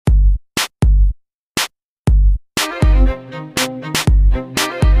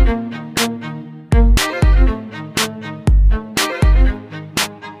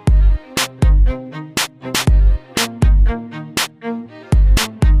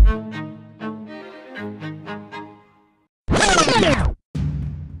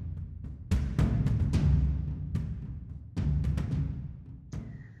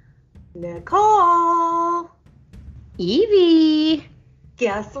Evie.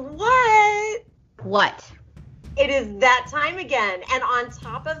 Guess what? What? It is that time again. And on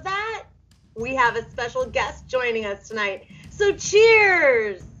top of that, we have a special guest joining us tonight. So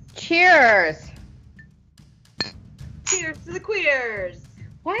cheers! Cheers! Cheers to the queers!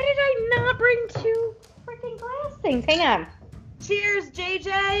 Why did I not bring two freaking glass things? Hang on. Cheers,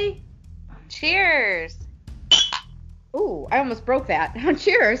 JJ! Cheers! Ooh, I almost broke that.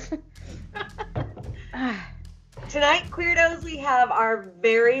 Cheers! Tonight, Queerdos, we have our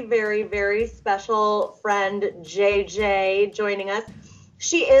very, very, very special friend, JJ, joining us.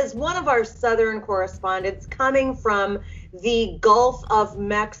 She is one of our Southern correspondents coming from the Gulf of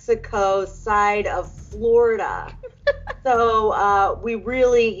Mexico side of Florida. So we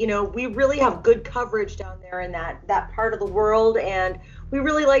really have good coverage down there in that part of the world, and we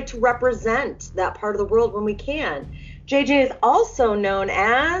really like to represent that part of the world when we can. JJ is also known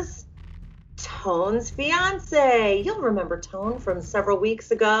as Tone's fiance. You'll remember Tone from several weeks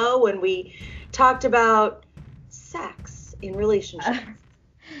ago when we talked about sex in relationships.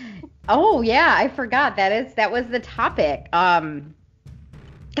 Oh yeah, I forgot. That was the topic. God,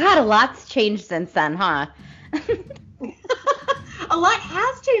 a lot's changed since then, huh? A lot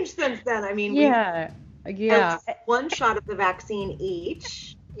has changed since then. I mean, yeah. Had one shot of the vaccine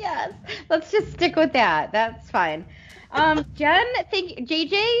each. Yes, let's just stick with that. That's fine. Jen,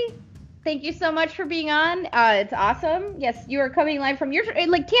 JJ, thank you so much for being on. It's awesome. Yes, you are coming live from your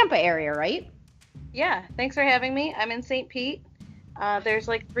Tampa area, right? Yeah, thanks for having me. I'm in St. Pete. There's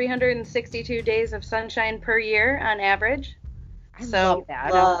 362 days of sunshine per year on average. Love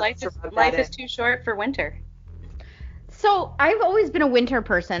that. Life is too short for winter. So I've always been a winter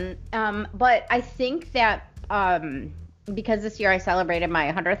person, but I think that because this year I celebrated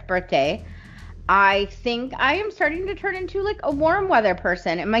my 100th birthday, I think I am starting to turn into a warm weather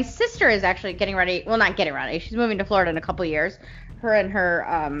person. And my sister is actually getting ready. Well, not getting ready. She's moving to Florida in a couple years. Her and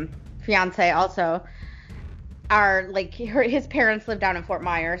her fiance also are his parents live down in Fort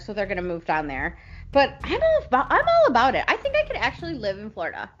Myers, so they're gonna move down there. But I'm all about it. I think I could actually live in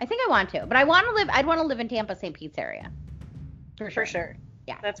Florida. I think I want to, but I'd want to live in Tampa, St. Pete's area. For sure.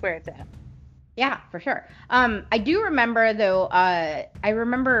 Yeah. That's where it's at. Yeah, for sure. I do remember though. I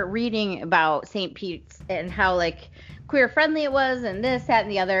remember reading about St. Pete's and how queer friendly it was, and this, that,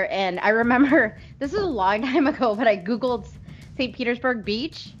 and the other. And I remember this was a long time ago, but I googled St. Petersburg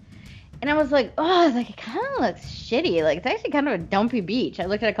Beach, and I was like, oh, it kind of looks shitty. It's actually kind of a dumpy beach. I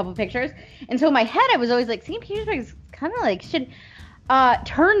looked at a couple pictures, and so in my head I was always like, St. Petersburg is kind of shit.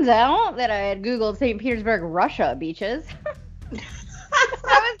 Turns out that I had googled St. Petersburg, Russia beaches.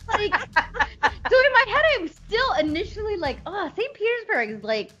 I was so in my head, I'm still initially St. Petersburg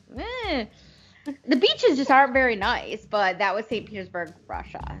is the beaches just aren't very nice, but that was St. Petersburg,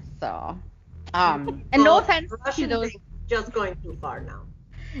 Russia. So, and no offense to those. Just going too far now.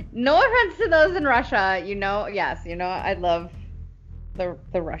 No offense to those in Russia, yes, I love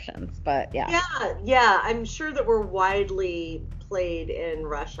the Russians, but yeah. Yeah, I'm sure that we're widely played in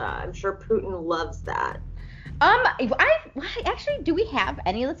Russia. I'm sure Putin loves that. Actually, do we have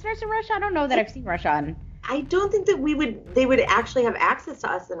any listeners in Russia? I don't know that I've seen Russia on. I don't think that they would actually have access to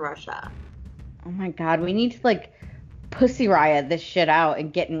us in Russia. Oh my God, we need to Pussy Riot this shit out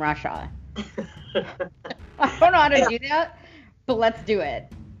and get in Russia. I don't know how to do that, but let's do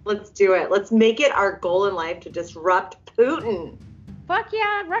it. Let's do it. Let's make it our goal in life to disrupt Putin. Fuck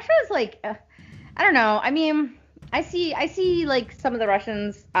yeah, Russia is I don't know. I mean, I see some of the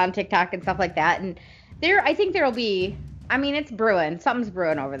Russians on TikTok and stuff like that, and I think there'll be, it's brewing. Something's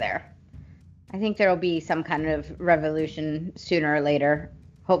brewing over there. I think there'll be some kind of revolution sooner or later.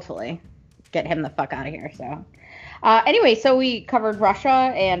 Hopefully. Get him the fuck out of here. So, anyway, so we covered Russia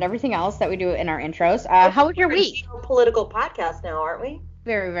and everything else that we do in our intros. How was your week? We're a political podcast now, aren't we?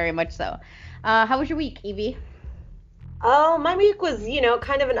 Very, very much so. How was your week, Evie? Oh, my week was,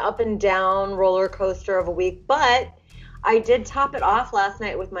 kind of an up and down roller coaster of a week, but I did top it off last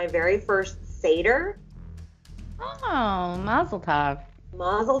night with my very first Seder. Oh, Mazel Tov.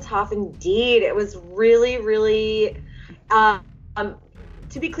 Mazel Tov indeed. It was really, really, to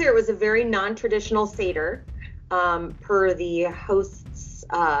be clear, it was a very non-traditional Seder, per the host's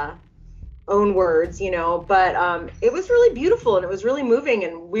own words, but it was really beautiful and it was really moving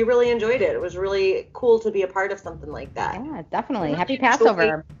and we really enjoyed it. It was really cool to be a part of something like that. Yeah, definitely. Happy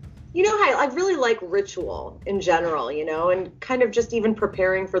Passover. I really like ritual in general, and kind of just even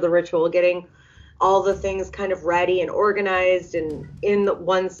preparing for the ritual, getting all the things kind of ready and organized and in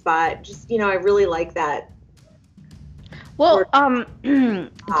one spot. Just, I really like that. Well,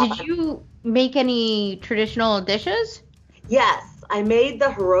 did you make any traditional dishes? Yes, I made the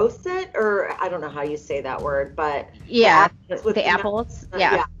haroset, or I don't know how you say that word, but Yeah, the apples.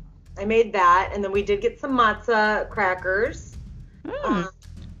 Yeah, I made that, and then we did get some matzah crackers.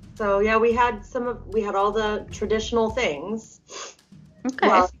 So yeah, we had all the traditional things. Okay,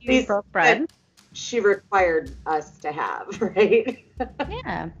 Well, so you broke bread. She required us to have, right?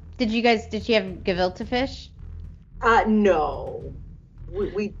 Yeah. Did you have gefilte fish? No,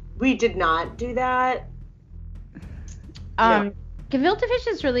 we did not do that. No. Gefilte fish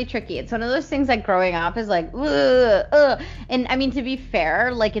is really tricky. It's one of those things that growing up is like, ugh, ugh. And I mean, to be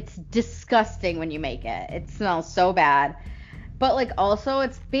fair, like it's disgusting when you make it. It smells so bad. But like also,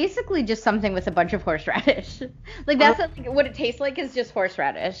 it's basically just something with a bunch of horseradish. Like that's what it tastes like is just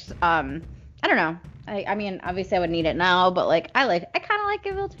horseradish. I don't know. I mean, obviously I wouldn't eat it now, but like I kind of like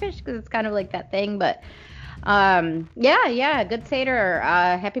gefilte fish because it's kind of like that thing. But yeah, good Seder.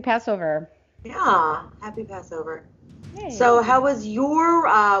 Happy Passover. Yeah, happy Passover. Yay. So how was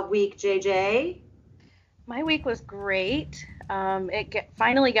your week, JJ? My week was great. It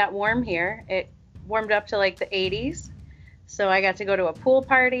finally got warm here. It warmed up to like the 80s. So I got to go to a pool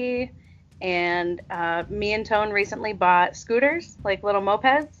party, and me and Tone recently bought scooters, like little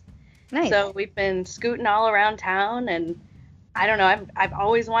mopeds. Nice. So we've been scooting all around town, and I don't know, I've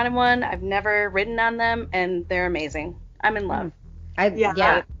always wanted one. I've never ridden on them, and they're amazing. I'm in love.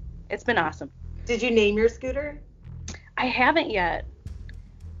 Yeah. It's been awesome. Did you name your scooter? I haven't yet.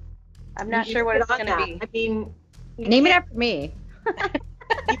 I'm not sure what it's going to be. I mean, name it after me.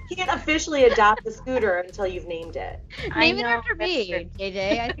 You can't officially adopt the scooter until you've named it. Name it after me,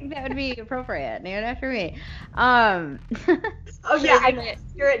 JJ. I think that would be appropriate. Name it after me. Oh yeah, I can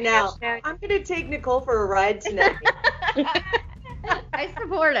hear it now. I'm gonna take Nicole for a ride tonight. I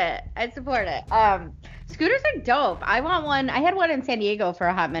support it. Scooters are dope. I want one. I had one in San Diego for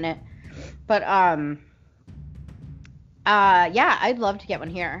a hot minute, but yeah, I'd love to get one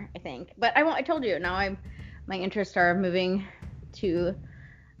here. I think, but I told you now. My interests are moving to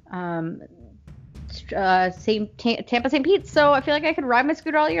Tampa St. Pete, so I feel like I could ride my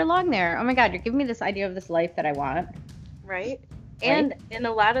scooter all year long there. Oh my God, you're giving me this idea of this life that I want. Right. And in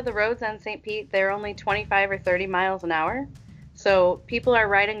a lot of the roads on St. Pete, they're only 25 or 30 miles an hour. So people are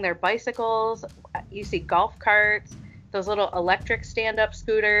riding their bicycles. You see golf carts, those little electric stand-up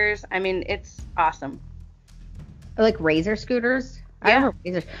scooters. I mean, it's awesome. Like Razor scooters? Yeah. I have a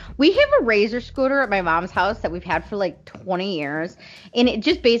Razor. We have a Razor scooter at my mom's house that we've had for like 20 years, and it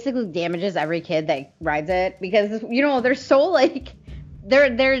just basically damages every kid that rides it because they're so like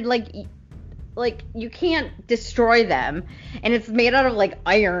they're like you can't destroy them, and it's made out of like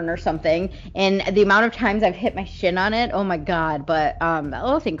iron or something, and the amount of times I've hit my shin on it, oh my God. But that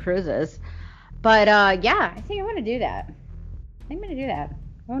little thing cruises. But yeah, I think I'm gonna do that. I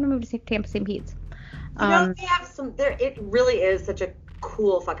want to move to Tampa St. Pete's. They have some there. It really is such a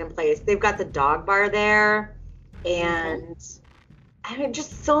cool fucking place. They've got the dog bar there, and I mean,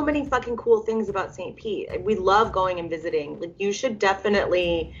 just so many fucking cool things about St. Pete. We love going and visiting. Like, you should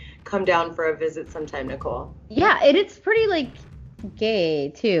definitely come down for a visit sometime, Nicole. Yeah, and it's pretty like gay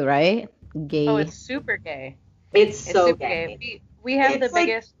too, right? Gay. Oh, it's super gay. It's so super gay. We have the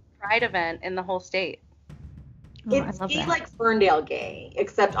biggest pride event in the whole state. It's like Ferndale gay,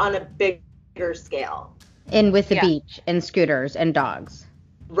 except on a bigger scale. And with the beach and scooters and dogs.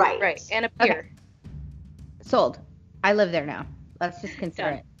 Right. And a pier. Okay. Sold. I live there now. Let's just consider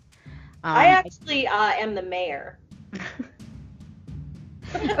it. I actually am the mayor.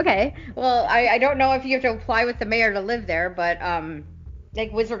 Okay. Well, I don't know if you have to apply with the mayor to live there, but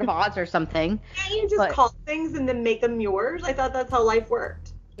like Wizard of Oz or something. Can't you just call things and then make them yours? I thought that's how life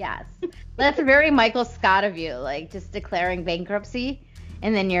worked. Yes. That's very Michael Scott of you, like just declaring bankruptcy.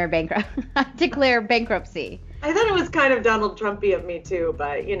 And then you're bankrupt. Declare bankruptcy. I thought it was kind of Donald Trumpy of me too,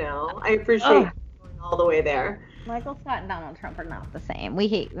 but I appreciate going all the way there. Michael Scott and Donald Trump are not the same. We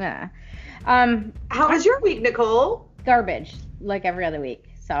hate. How was your week, Nicole? Garbage, like every other week.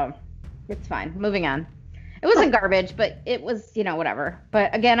 So it's fine. Moving on. It wasn't garbage, but it was, whatever.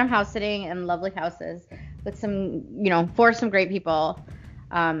 But again, I'm house sitting in lovely houses with some, for some great people.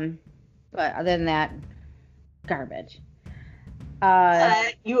 But other than that, garbage.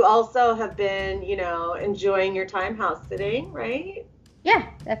 You also have been, enjoying your time house sitting, right? Yeah,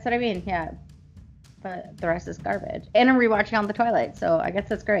 that's what I mean. Yeah. But the rest is garbage. And I'm rewatching On the Twilight, so I guess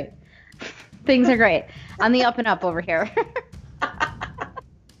that's great. Things are great. On the up and up over here.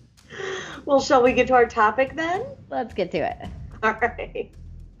 Well, shall we get to our topic then? Let's get to it. All right.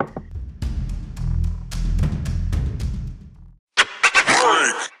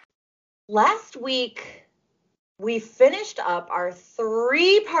 Last week, we finished up our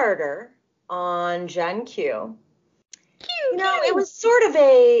 3-parter on Gen Q. You know, it was sort of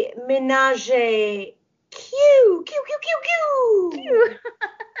a menage a cue, cue, cue, cue, cue.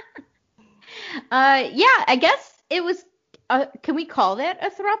 Yeah, I guess it was. Can we call that a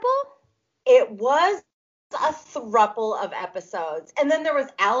throuple? It was a throuple of episodes. And then there was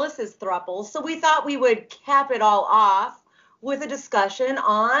Alice's throuple. So we thought we would cap it all off with a discussion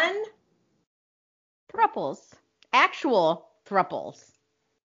on Thruples. Actual thruples.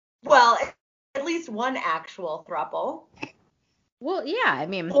 well, at least one actual throuple. Well, yeah, I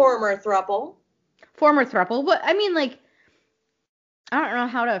mean. Former throuple. Former throuple. What I mean, like, I don't know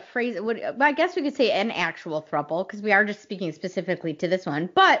how to phrase it. I guess we could say an actual throuple because we are just speaking specifically to this one.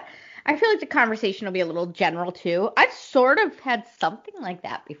 But I feel like the conversation will be a little general too. I've sort of had something like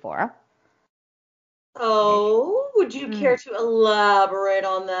that before. Oh, would you care to elaborate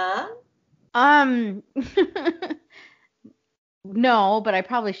on that? No, but I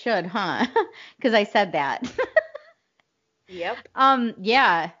probably should, huh? Because I said that. Yep.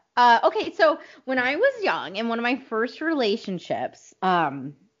 Yeah. Okay, so when I was young, in one of my first relationships,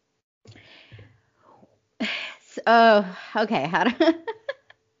 okay, how to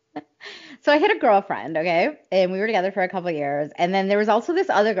So I had a girlfriend, okay, and we were together for a couple years, and then there was also this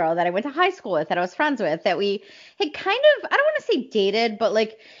other girl that I went to high school with that I was friends with that we had kind of, I don't want to say dated, but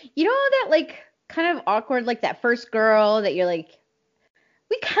like, you know that like kind of awkward, like that first girl that you're like,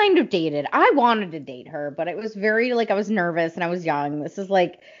 we kind of dated. I wanted to date her, but it was very like I was nervous and I was young. This is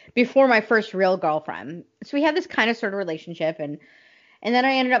like before my first real girlfriend. So we had this kind of sort of relationship, and then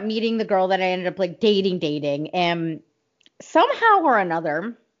I ended up meeting the girl that I ended up like dating, and somehow or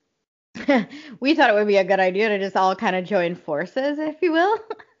another we thought it would be a good idea to just all kind of join forces, if you will.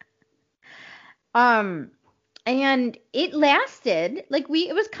 And it lasted like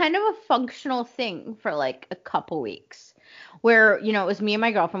it was kind of a functional thing for like a couple weeks where, you know, it was me and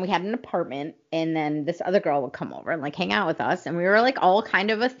my girlfriend. We had an apartment, and then this other girl would come over and like hang out with us, and we were like all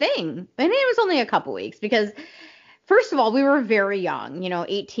kind of a thing. And it was only a couple weeks because first of all, we were very young, you know,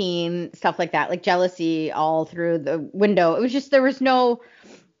 18, stuff like that, like jealousy all through the window. It was just, there was no,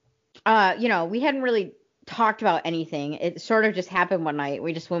 you know, we hadn't really talked about anything. It sort of just happened one night.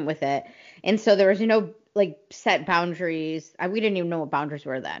 We just went with it. And so there was no like set boundaries. We didn't even know what boundaries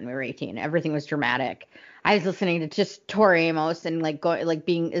were then. We were 18. Everything was dramatic. I was listening to just Tori Amos and like like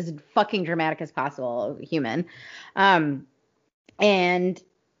being as fucking dramatic as possible, human. And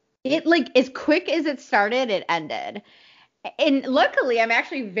it like as quick as it started, it ended. And luckily, I'm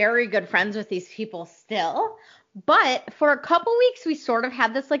actually very good friends with these people still. But for a couple weeks, we sort of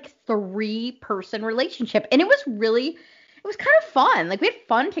had this like 3-person relationship, and it was kind of fun. Like we had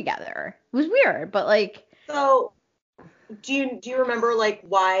fun together. It was weird, but like. So, do you remember like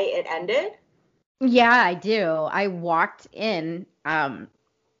why it ended? Yeah, I do. I walked in the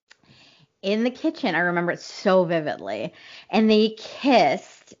kitchen. I remember it so vividly, and they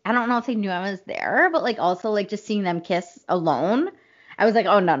kissed. I don't know if they knew I was there, but like also like just seeing them kiss alone, I was like,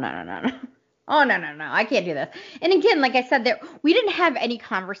 oh no. Oh, no. I can't do this. And again, like I said, we didn't have any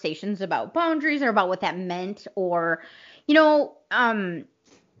conversations about boundaries or about what that meant or, you know, I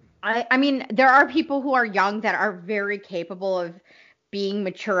mean, there are people who are young that are very capable of being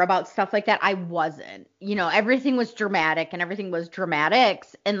mature about stuff like that. I wasn't. You know, everything was dramatic and everything was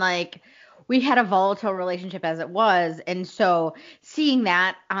dramatics. And like, we had a volatile relationship as it was. And so seeing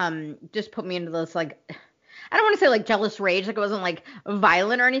that just put me into this like, I don't want to say like jealous rage, like it wasn't like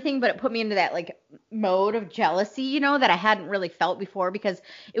violent or anything, but it put me into that like mode of jealousy, you know, that I hadn't really felt before because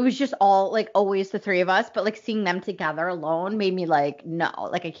it was just all like always the 3 of us, but like seeing them together alone made me like, no,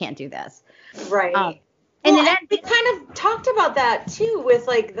 like I can't do this. Right. And well, then we kind of talked about that too with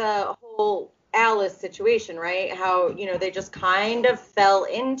like the whole Alice situation, right? How, you know, they just kind of fell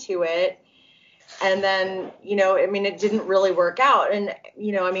into it. And then, you know, I mean, it didn't really work out. And,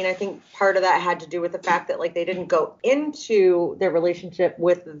 you know, I mean, I think part of that had to do with the fact that, like, they didn't go into their relationship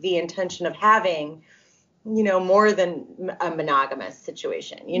with the intention of having, you know, more than a monogamous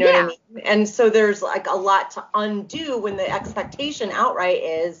situation. You know what I mean? And so there's, like, a lot to undo when the expectation outright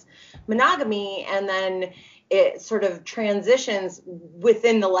is monogamy. And then it sort of transitions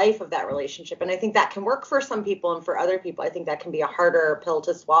within the life of that relationship. And I think that can work for some people, and for other people, I think that can be a harder pill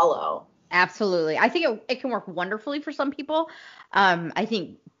to swallow. Absolutely. I think it can work wonderfully for some people. I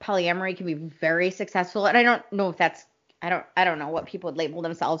think polyamory can be very successful. And I don't know if that's, I don't know what people would label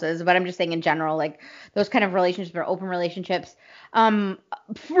themselves as, but I'm just saying in general, like those kind of relationships or open relationships.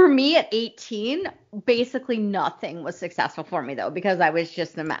 For me at 18, basically nothing was successful for me though, because I was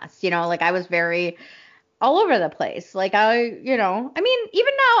just a mess, you know, like I was very all over the place. Like you know, I mean,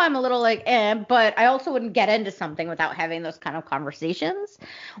 even now I'm a little like, but I also wouldn't get into something without having those kind of conversations,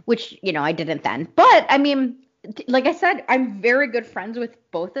 which, you know, I didn't then. But I mean, like I said, I'm very good friends with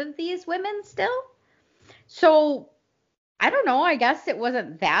both of these women still. So I don't know. I guess it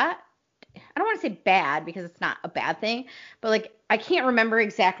wasn't that. I don't want to say bad because it's not a bad thing, but like I can't remember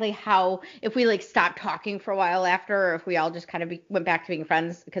exactly how, if we like stopped talking for a while after, or if we all just kind of went back to being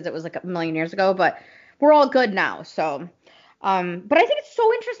friends because it was like a million years ago. But we're all good now. So, but I think it's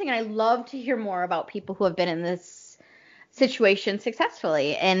so interesting, and I love to hear more about people who have been in this situation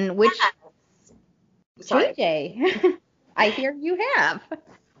successfully, and which Sorry. JJ, I hear you have.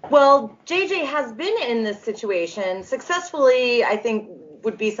 Well, JJ has been in this situation successfully, I think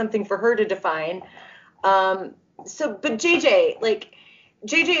would be something for her to define. But JJ, like,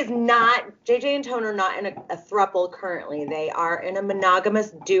 JJ and Tone are not in a throuple currently. They are in a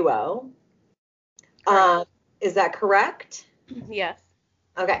monogamous duo. Is that correct? Yes.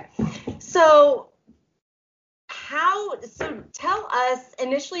 Okay. So tell us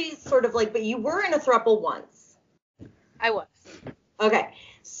initially, sort of like, but you were in a throuple once. I was. Okay.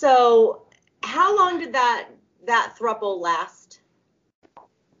 So how long did that throuple last?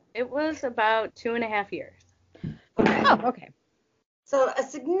 It was about 2.5 years. Okay. Oh, okay. So a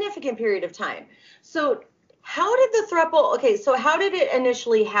significant period of time. So how did it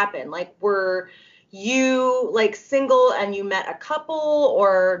initially happen? Like, were you like single and you met a couple,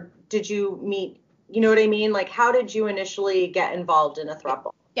 or did you meet, you know what I mean? Like, how did you initially get involved in a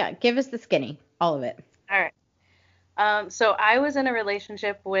throuple? Yeah, give us the skinny, all of it. All right. So I was in a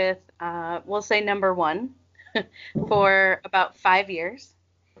relationship with, we'll say number one, for about 5 years.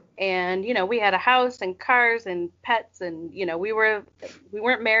 And, we had a house and cars and pets, and, we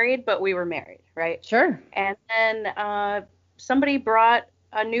weren't married, but we were married, right? Sure. And then somebody brought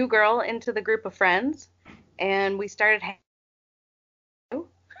a new girl into the group of friends, and we started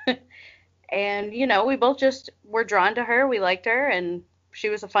and, we both just were drawn to her. We liked her, and she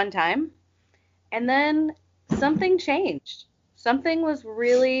was a fun time. And then something changed. Something was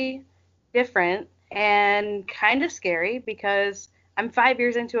really different and kind of scary because I'm 5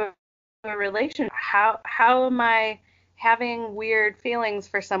 years into a relationship. How am I having weird feelings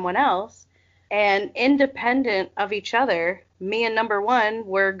for someone else? And independent of each other, me and number one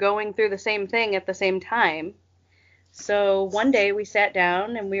were going through the same thing at the same time. So one day we sat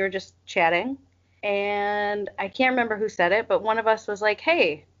down and we were just chatting, and I can't remember who said it, but one of us was like,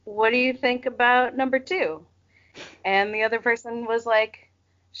 "Hey, what do you think about number two?" And the other person was like,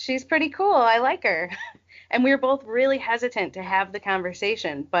 "She's pretty cool. I like her." And we were both really hesitant to have the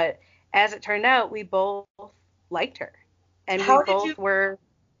conversation, but as it turned out, we both liked her, and we both were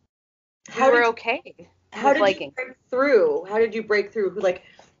okay. How did you break through? How did you break through? Like,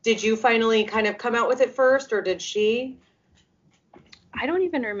 did you finally kind of come out with it first, or did she? I don't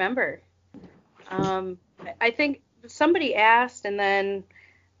even remember. I think somebody asked, and then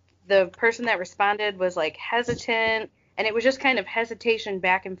the person that responded was like hesitant, and it was just kind of hesitation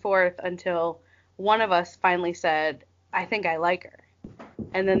back and forth until one of us finally said, "I think I like her."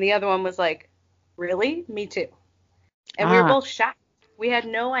 And then the other one was like, "Really? Me too." And we were both shocked. We had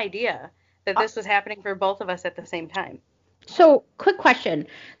no idea that this was happening for both of us at the same time. So, quick question.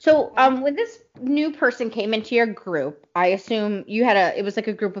 So, when this new person came into your group, I assume it was like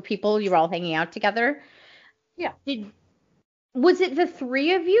a group of people, you were all hanging out together. Yeah. Was it the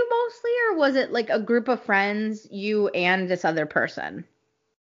three of you mostly, or was it like a group of friends, you and this other person?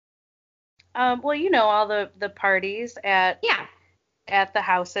 Well, all the parties at the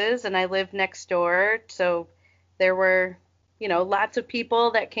houses, and I lived next door, so there were, lots of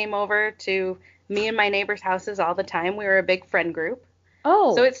people that came over to me and my neighbors' houses all the time. We were a big friend group.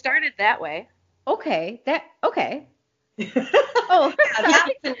 Oh. So it started that way. Okay. Okay. Oh, yeah,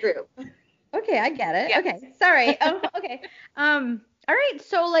 that group. Okay, I get it. Yes. Okay, sorry. Okay. All right.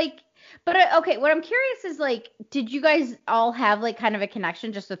 So like, but okay. What I'm curious is like, did you guys all have like kind of a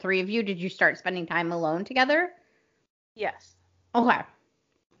connection, just the three of you? Did you start spending time alone together? Yes. Okay.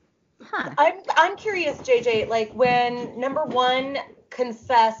 Huh. I'm curious, JJ. Like, when number one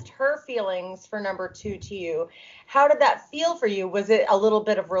confessed her feelings for number two to you, how did that feel for you? Was it a little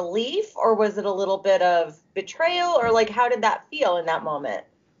bit of relief, or was it a little bit of betrayal, or like, how did that feel in that moment?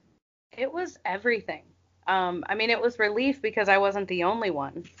 It was everything. It was relief because I wasn't the only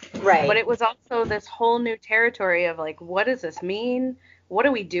one. Right. But it was also this whole new territory of like, what does this mean? What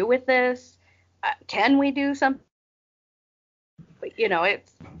do we do with this? Can we do something? But,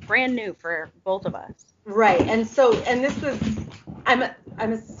 it's brand new for both of us. Right. And this was,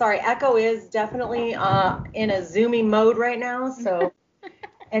 I'm sorry, Echo is definitely in a Zoomy mode right now. So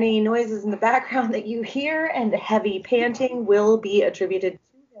any noises in the background that you hear and heavy panting will be attributed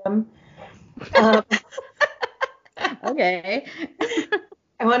to him. Okay.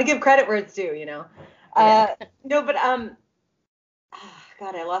 I want to give credit where it's due, No, but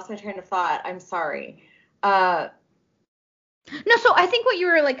God, I lost my train of thought. I'm sorry. No, so I think what you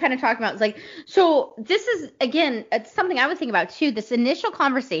were like kind of talking about is like, so this is again, it's something I would think about too, this initial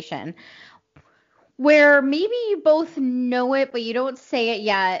conversation where maybe you both know it, but you don't say it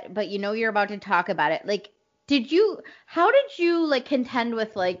yet, but you know you're about to talk about it. Like, how did you like contend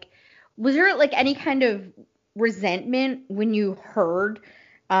with like, was there like any kind of resentment when you heard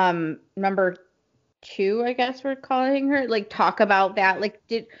number two, I guess we're calling her, like talk about that? Like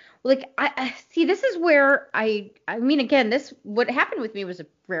I see, this is where I mean, again, this what happened with me was a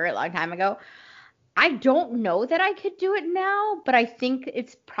very long time ago. I don't know that I could do it now, but I think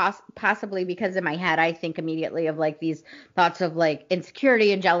it's possibly because in my head I think immediately of like these thoughts of like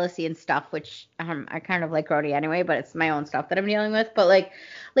insecurity and jealousy and stuff, which I kind of like Grody anyway, but it's my own stuff that I'm dealing with. But like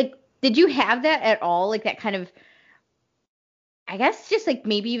did you have that at all? Like that kind of, I guess just like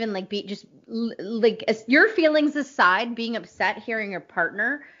maybe even like be just like as your feelings aside, being upset hearing your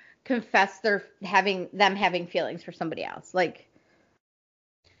partner confess them having feelings for somebody else. Like,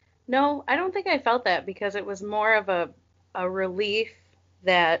 No, I don't think I felt that because it was more of a relief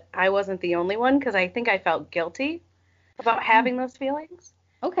that I wasn't the only one because I think I felt guilty about having those feelings.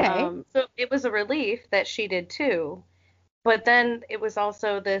 okay. So it was a relief that she did too. But then it was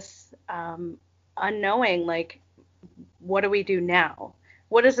also this unknowing, like, what do we do now?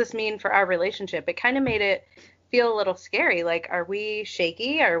 What does this mean for our relationship? It kind of made it feel a little scary. Like, are we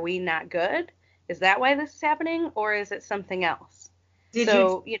shaky? Are we not good? Is that why this is happening? Or is it something else?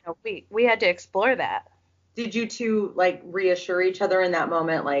 We had to explore that. Did you two like reassure each other in that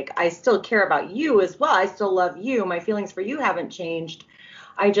moment? Like, I still care about you as well. I still love you. My feelings for you haven't changed.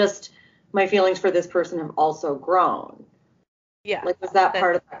 My feelings for this person have also grown. Yeah. Like, was that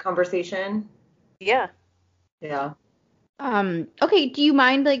part of that conversation? Yeah. Yeah. Okay, do you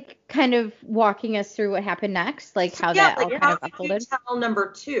mind like kind of walking us through what happened next? Like how that all kind of unfolded? How did you tell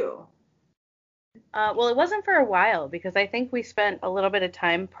number two? Well, it wasn't for a while because I think we spent a little bit of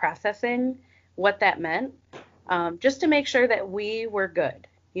time processing what that meant, just to make sure that we were good,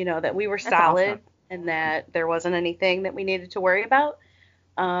 that we were solid awesome. and that there wasn't anything that we needed to worry about.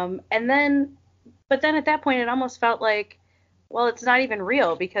 But then at that point, it almost felt like, well, it's not even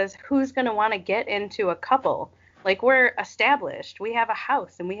real because who's going to want to get into a couple? Like, we're established, we have a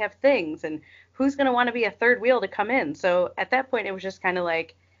house and we have things, and who's going to want to be a third wheel to come in? So at that point, it was just kind of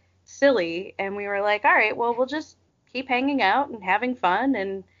like silly. And we were like, all right, well, we'll just keep hanging out and having fun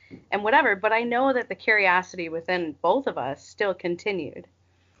and whatever. But I know that the curiosity within both of us still continued.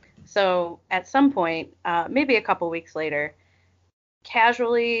 So at some point, maybe a couple weeks later,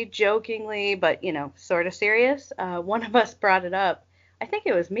 casually, jokingly, but, sort of serious, one of us brought it up. I think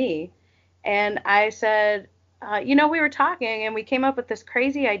it was me. And I said, we were talking and we came up with this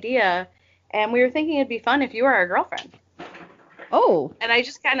crazy idea and we were thinking it'd be fun if you were our girlfriend. Oh. And I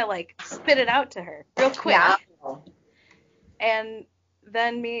just kind of like spit it out to her real quick. Yeah. And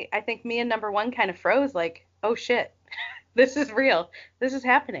then I think me and number one kind of froze like, oh shit, this is real. This is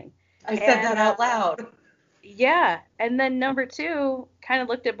happening. I said that out loud. Yeah. And then number two kind of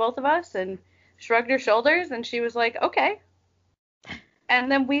looked at both of us and shrugged her shoulders and she was like, okay.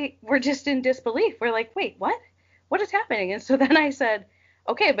 And then we were just in disbelief. We're like, wait, what? What is happening? And so then I said,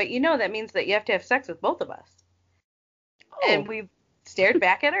 okay, but that means that you have to have sex with both of us. Oh. And we stared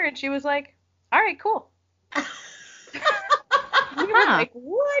back at her and she was like, all right, cool. We were like,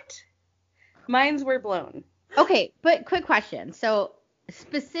 what? Minds were blown. Okay, but quick question. So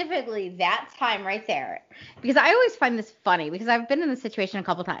specifically that time right there, because I always find this funny because I've been in this situation a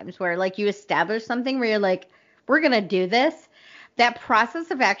couple times where like you establish something where you're like, we're going to do this. That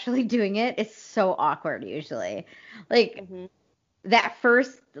process of actually doing it is so awkward usually. Like that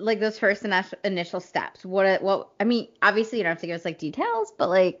first, like those first initial steps. What, I mean, obviously you don't have to give us like details, but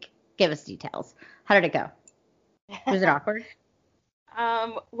like give us details. How did it go? Was it awkward?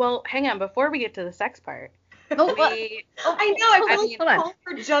 Well, hang on. Before we get to the sex part. I know. Hold on.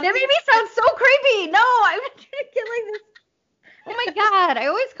 That made me sound so creepy. No, I'm not trying to get like this. Oh my God, I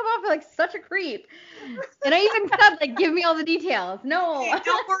always come off like such a creep. And I even said, like, give me all the details. No. Hey,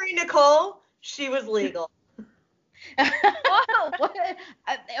 don't worry, Nicole. She was legal. Wow.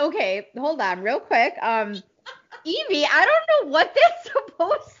 Okay, hold on real quick. Evie, I don't know what that's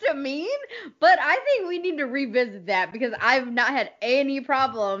supposed to mean, but I think we need to revisit that because I've not had any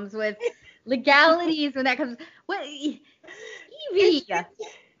problems with legalities when that comes. What, Evie? It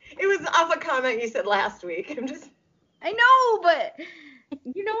was off a comment you said last week. I know, but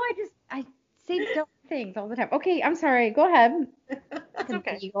I say dumb things all the time. Okay, I'm sorry. Go ahead. That's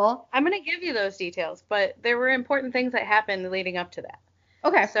okay. Eagle. I'm going to give you those details, but there were important things that happened leading up to that.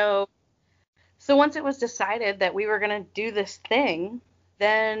 Okay. So once it was decided that we were going to do this thing,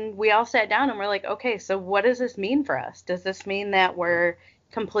 then we all sat down and we're like, okay, so what does this mean for us? Does this mean that we're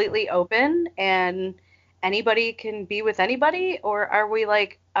completely open and anybody can be with anybody? Or are we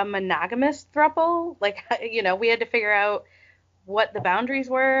like a monogamous throuple? Like, we had to figure out what the boundaries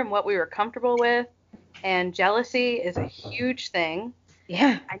were and what we were comfortable with. And jealousy is a huge thing.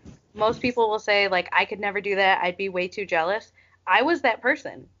 Yeah. Most people will say, like, I could never do that. I'd be way too jealous. I was that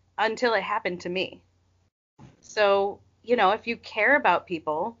person until it happened to me. So, if you care about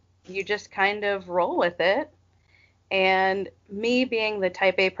people, you just kind of roll with it. And me being the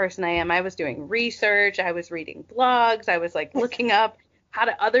type A person I am, I was doing research, I was reading blogs, I was like looking up how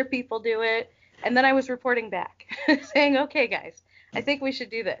do other people do it. And then I was reporting back saying, okay, guys, I think we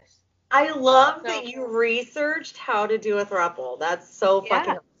should do this. I love that you researched how to do a throuple. That's so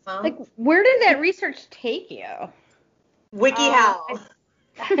fucking awesome. Like, where did that research take you? WikiHow.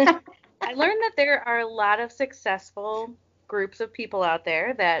 I learned that there are a lot of successful groups of people out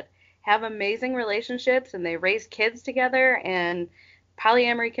there that have amazing relationships and they raise kids together, and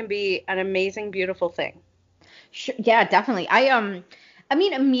polyamory can be an amazing, beautiful thing. Sure, yeah, definitely. I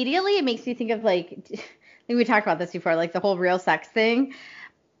mean, immediately it makes me think of like, I think we talked about this before, like the whole real sex thing,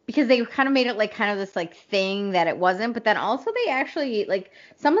 because they kind of made it like kind of this like thing that it wasn't, but then also they actually like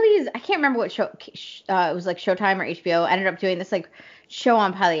some of these, I can't remember what show, it was like Showtime or HBO ended up doing this like show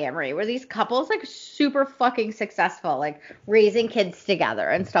on polyamory where these couples like super fucking successful, like raising kids together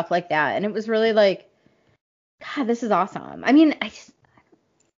and stuff like that. And it was really like, God, this is awesome. I mean,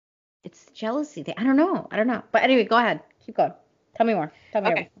 it's jealousy thing. I don't know. But anyway, go ahead. Keep going. Tell me more.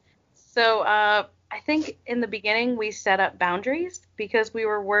 Okay. So, I think in the beginning we set up boundaries because we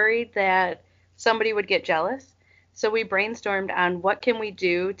were worried that somebody would get jealous. So we brainstormed on what can we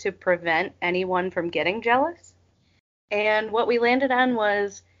do to prevent anyone from getting jealous. And what we landed on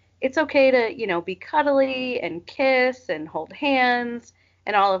was it's okay to, be cuddly and kiss and hold hands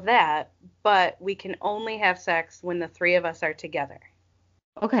and all of that, but we can only have sex when the three of us are together.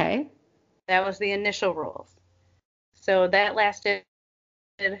 Okay. That was the initial rules. So that lasted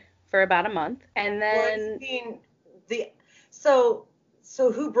for about a month, and then so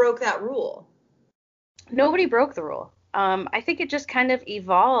who broke that rule? Nobody broke the rule. I think it just kind of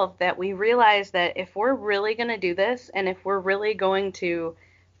evolved that we realized that if we're really going to do this, and if we're really going to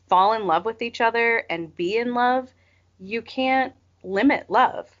fall in love with each other and be in love, you can't limit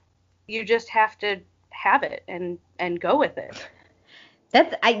love. You just have to have it and go with it.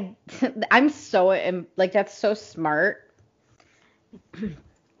 I'm so like that's so smart.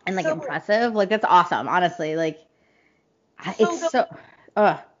 And like impressive, like that's awesome. Honestly, like it's so.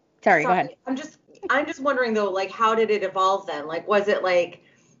 Sorry, go ahead. I'm just wondering though, like how did it evolve then? Like was it like,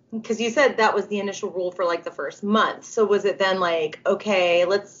 because you said that was the initial rule for like the first month. So was it then like, okay,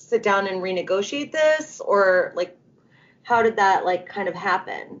 let's sit down and renegotiate this, or like how did that like kind of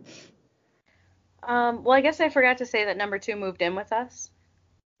happen? Well, I guess I forgot to say that number 2 moved in with us.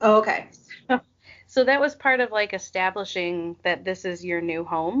 Oh, okay. So that was part of like establishing that this is your new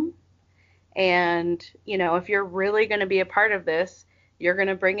home. And, if you're really going to be a part of this, you're going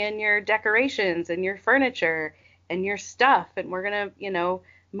to bring in your decorations and your furniture and your stuff. And we're going to,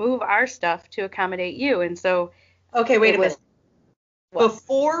 move our stuff to accommodate you. And so. Okay, wait a minute.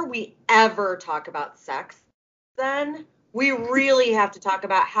 Before we ever talk about sex, then we really have to talk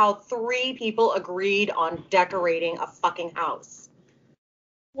about how 3 people agreed on decorating a fucking house.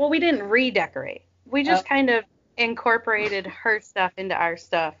 Well, we didn't redecorate. We just kind of incorporated her stuff into our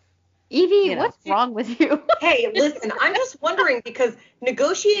stuff. Evie, what's wrong with you? Hey, listen, I'm just wondering because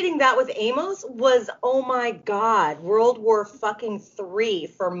negotiating that with Amos was, oh my God, World War fucking 3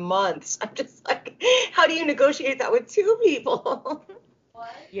 for months. I'm just like, how do you negotiate that with 2 people?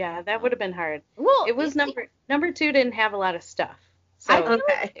 What? Yeah, that would have been hard. Well, it was number 2 didn't have a lot of stuff. So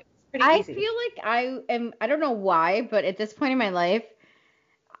okay. It was pretty easy. I feel like I don't know why, but at this point in my life,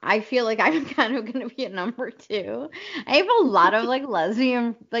 I feel like I'm kind of going to be a number 2. I have a lot of like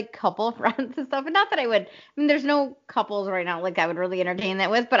lesbian like couple friends and stuff. And not that there's no couples right now like I would really entertain that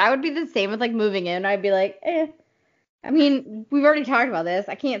with, but I would be the same with like moving in. I'd be like, I mean, we've already talked about this.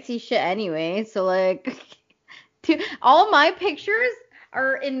 I can't see shit anyway. So like all my pictures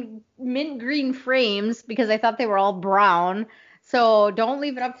are in mint green frames because I thought they were all brown. So don't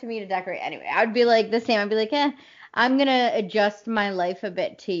leave it up to me to decorate anyway. I'd be like the same. I'd be like, I'm going to adjust my life a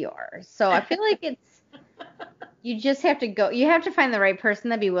bit to yours. So I feel like you just have to you have to find the right person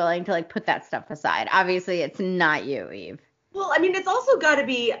that'd be willing to like put that stuff aside. Obviously, it's not you, Eve. Well, I mean, it's also got to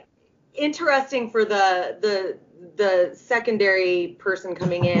be interesting for the secondary person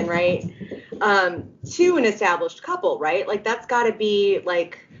coming in, right? To an established couple, right? Like that's got to be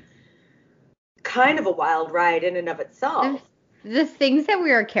like, kind of a wild ride in and of itself. The things that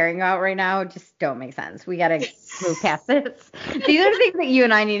we are caring about right now just don't make sense. We got to move past this. These are the things that you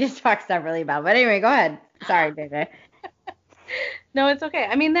and I need to talk separately about. But anyway, go ahead. Sorry, JJ. No, it's okay.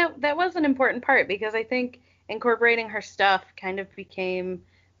 I mean, that was an important part because I think incorporating her stuff kind of became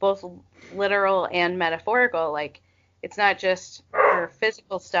both literal and metaphorical. Like, it's not just her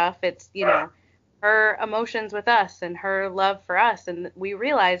physical stuff, it's, her emotions with us and her love for us. And we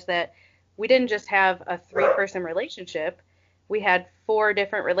realized that we didn't just have a 3-person relationship. We had 4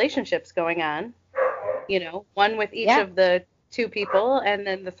 different relationships going on, one with each of the 2 people and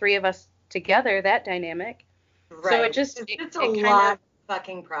then the 3 of us together, that dynamic. Right. So it's a lot of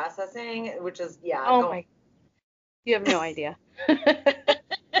fucking processing, which is, you have no idea.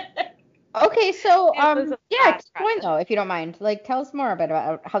 Okay, so keep going though, if you don't mind. Like, tell us more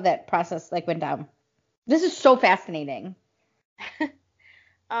about how that process went down. This is so fascinating.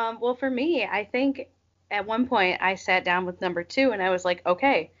 Well, for me, I think at one point I sat down with number 2 and I was like,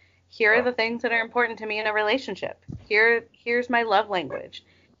 okay, here are the things that are important to me in a relationship. Here's my love language.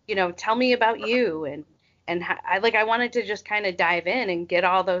 Tell me about you and how, I wanted to just kind of dive in and get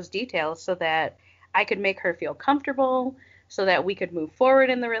all those details so that I could make her feel comfortable, so that we could move forward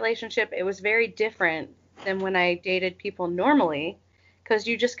in the relationship. It was very different than when I dated people normally, because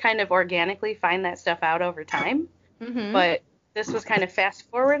you just kind of organically find that stuff out over time. Mm-hmm. But this was kind of fast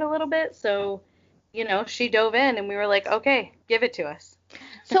forward a little bit. So, she dove in and we were like, okay, give it to us.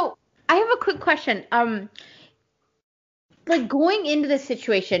 So I have a quick question. Going into this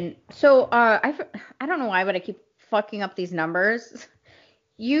situation, so I don't know why, but I keep fucking up these numbers.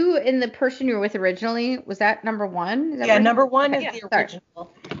 You and the person you were with originally, was that number 1? Number 1 is the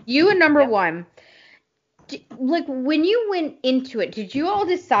original. You and number 1. When you went into it, did you all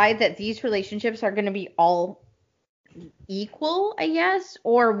decide that these relationships are going to be all equal, I guess?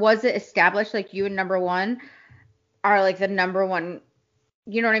 Or was it established you and number 1 are the number 1?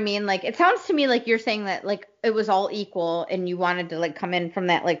 You know what I mean? It sounds to me like you're saying that it was all equal and you wanted to come in from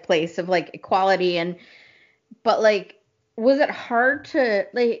that place of equality but was it hard to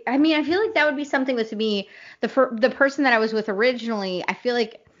I mean, I feel like that would be something that to me, the person that I was with originally, I feel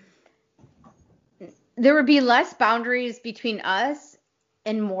like there would be less boundaries between us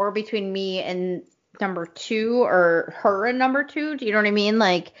and more between me and number 2 or her and number 2. Do you know what I mean?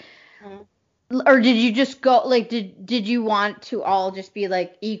 Or did you just go did you want to all just be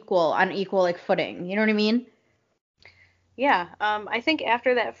equal on equal footing? You know what I mean? Yeah. I think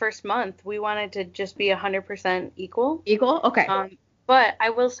after that first month, we wanted to just be 100% equal. Equal? Okay. But I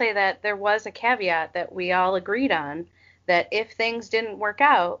will say that there was a caveat that we all agreed on, that if things didn't work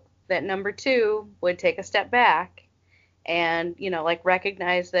out, that number 2 would take a step back and,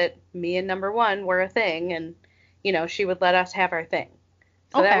 recognize that me and number 1 were a thing and, she would let us have our thing.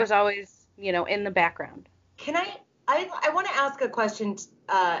 So that was always, in the background. Can I want to ask a question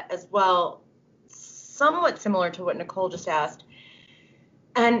as well, somewhat similar to what Nicole just asked.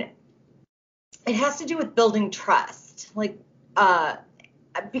 And it has to do with building trust.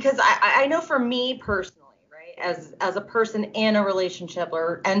 Because I know for me personally, right, as a person in a relationship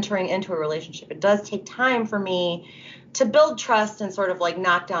or entering into a relationship, it does take time for me to build trust and sort of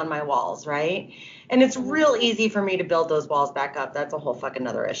knock down my walls, right? And it's real easy for me to build those walls back up. That's a whole fucking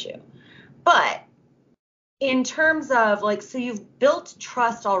other issue. But in terms of so you've built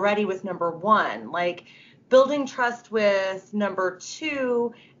trust already with number 1, building trust with number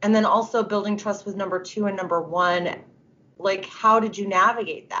 2, and then also building trust with number 2 and number 1, how did you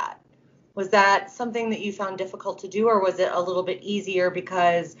navigate that? Was that something that you found difficult to do, or was it a little bit easier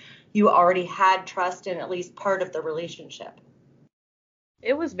because you already had trust in at least part of the relationship?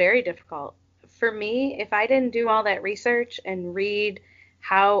 It was very difficult. For me, if I didn't do all that research and read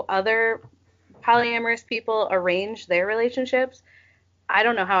how other polyamorous people arrange their relationships, I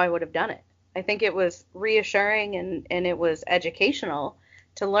don't know how I would have done it. I think it was reassuring and it was educational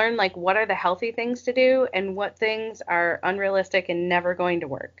to learn what are the healthy things to do and what things are unrealistic and never going to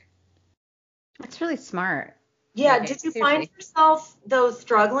work. That's really smart. Yeah. Did you find yourself though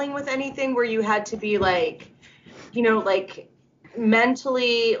struggling with anything where you had to be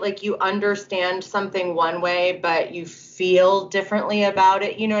mentally you understand something one way but you feel differently about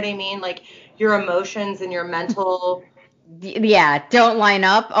it? You know what I mean? Your emotions and your mental don't line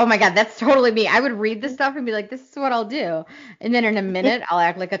up. Oh my God, that's totally me. I would read this stuff and be like, this is what I'll do. And then in a minute, I'll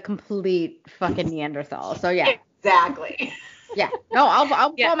act like a complete fucking Neanderthal. So yeah. Exactly. Yeah. No, I'll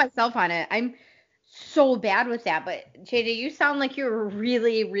call myself on it. I'm so bad with that. But JJ, you sound like you're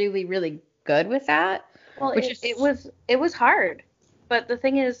really, really, really good with that. Well, it was hard. But the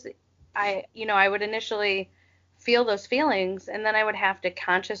thing is, I would initially feel those feelings and then I would have to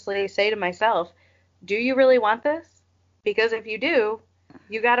consciously say to myself, do you really want this? Because if you do,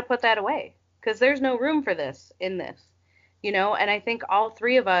 you got to put that away because there's no room for this in this, and I think all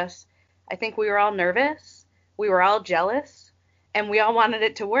three of us, I think we were all nervous, we were all jealous, and we all wanted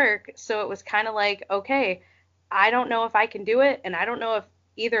it to work. So it was kind of like, okay, I don't know if I can do it, and I don't know if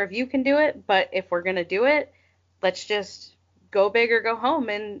either of you can do it, but if we're going to do it, let's just go big or go home,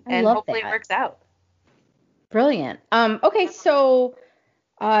 and hopefully it works out. Brilliant. Okay, so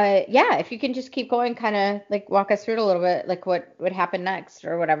yeah, if you can just keep going, kind of like walk us through it a little bit, like what would happen next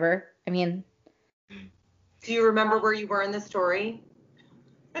or whatever. I mean, do you remember where you were in the story?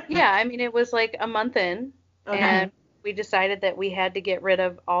 Yeah, I mean, it was like a month in, and we decided that we had to get rid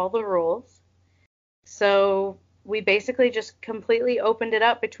of all the rules. So we basically just completely opened it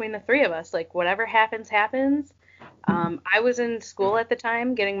up between the three of us. Like, whatever happens, happens. I was in school at the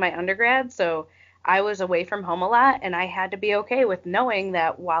time getting my undergrad, so I was away from home a lot, and I had to be okay with knowing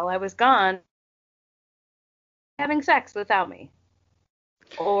that while I was gone, having sex without me.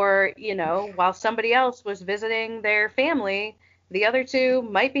 Or, while somebody else was visiting their family, the other two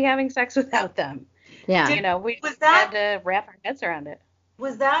might be having sex without them. Yeah. We had to wrap our heads around it.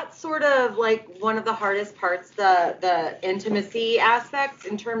 Was that sort of like one of the hardest parts, the intimacy aspects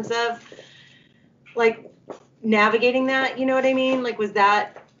in terms of like navigating that? You know what I mean? Like, was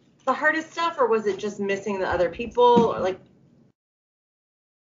that the hardest stuff, or was it just missing the other people, or like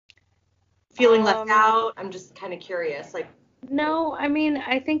feeling left out? I'm just kind of curious. Like, no, I mean,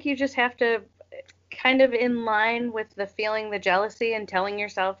 I think you just have to kind of in line with the feeling, the jealousy, and telling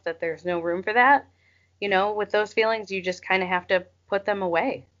yourself that there's no room for that. With those feelings, you just kind of have to put them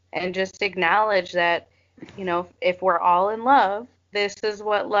away and just acknowledge that, if we're all in love, this is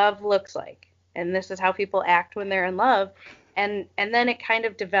what love looks like. And this is how people act when they're in love. And then it kind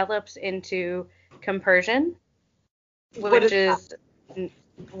of develops into compersion, which is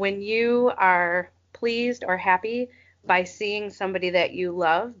when you are pleased or happy by seeing somebody that you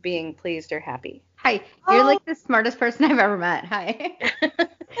love being pleased or happy. Hi, you're like the smartest person I've ever met. Hi.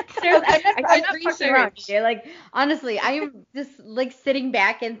 I did research. Like, honestly, I am just like sitting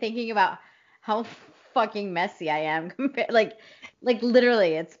back and thinking about how fucking messy I am. Like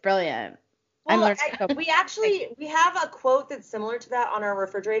literally, it's brilliant. Well, we have a quote that's similar to that on our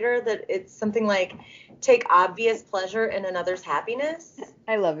refrigerator, that it's something like, take obvious pleasure in another's happiness.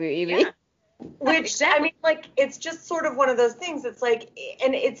 I love you, Evie. Yeah. Which, exactly. I mean, like, it's just sort of one of those things. It's like,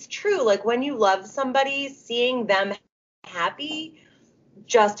 and it's true, like, when you love somebody, seeing them happy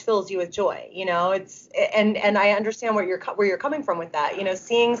just fills you with joy, it's, and I understand where you're coming from with that,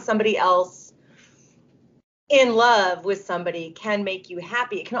 seeing somebody else in love with somebody can make you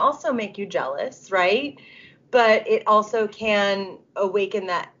happy. It can also make you jealous, right? But it also can awaken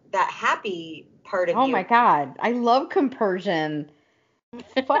that happy part of you. Oh my God. I love compersion.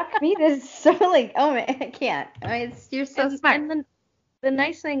 Fuck me. This is so like, oh man, I can't. I mean, you're so smart. And the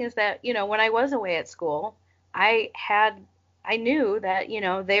nice thing is that, when I was away at school, I knew that,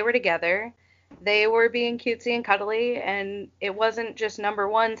 they were together. They were being cutesy and cuddly, and it wasn't just number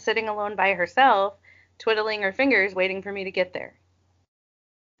one sitting alone by herself, twiddling her fingers, waiting for me to get there.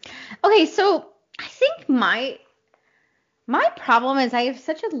 Okay, so I think my problem is I have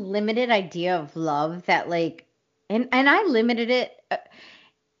such a limited idea of love that like, and I limited it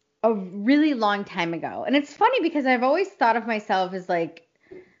a really long time ago. And it's funny because I've always thought of myself as like,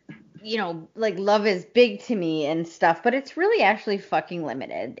 like love is big to me and stuff, but it's really actually fucking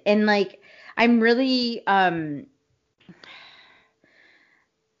limited. And like, I'm really, I'm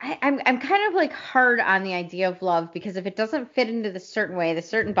kind of like hard on the idea of love, because if it doesn't fit into the certain way, the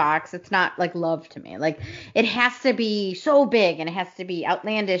certain box, it's not like love to me. Like, it has to be so big and it has to be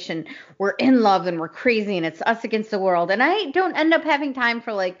outlandish and we're in love and we're crazy and it's us against the world. And I don't end up having time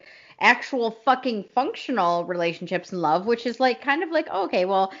for like actual fucking functional relationships and love, which is like kind of like, oh, okay,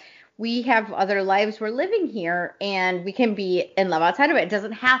 well, we have other lives we're living here and we can be in love outside of it. It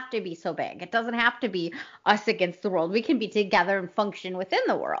doesn't have to be so big. It doesn't have to be us against the world. We can be together and function within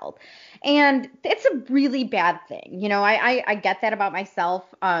the world. And it's a really bad thing. I get that about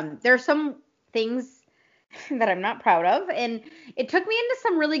myself. There are some things that I'm not proud of, and it took me into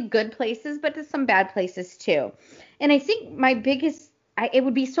some really good places, but to some bad places too. And I think my biggest, it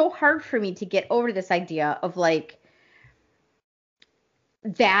would be so hard for me to get over this idea of like,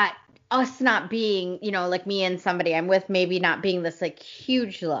 that us not being, like me and somebody I'm with maybe not being this like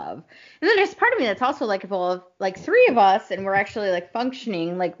huge love. And then there's part of me that's also like, well, if like three of us and we're actually like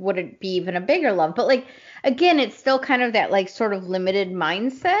functioning, like would it be even a bigger love? But like, again, it's still kind of that like sort of limited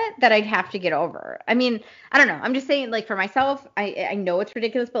mindset that I'd have to get over. I mean, I don't know. I'm just saying, like, for myself, I know it's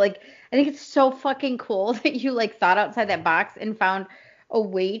ridiculous, but like, I think it's so fucking cool that you like thought outside that box and found a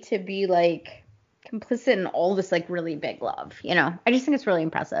way to be like complicit in all this like really big love. You know, I just think it's really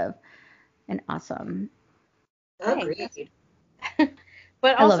impressive and awesome. Agreed.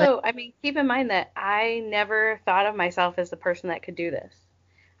 But I love also, I mean, keep in mind that I never thought of myself as the person that could do this.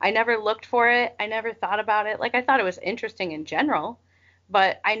 I never looked for it. I never thought about it. Like, I thought it was interesting in general,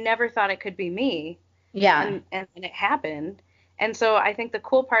 but I never thought it could be me. Yeah. And it happened. And so I think the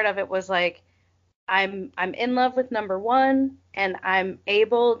cool part of it was like, I'm in love with number one, and I'm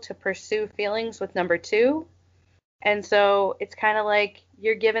able to pursue feelings with number two. And so it's kind of like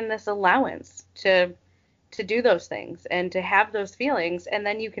you're given this allowance to do those things and to have those feelings, and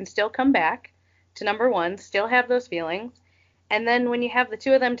then you can still come back to number one, still have those feelings, and then when you have the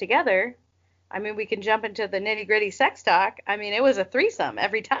two of them together, I mean, we can jump into the nitty gritty sex talk. I mean, it was a threesome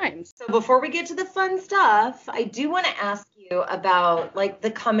every time. So before we get to the fun stuff, I do want to ask you about like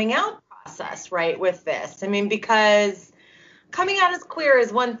the coming out process, right, with this. I mean, because coming out as queer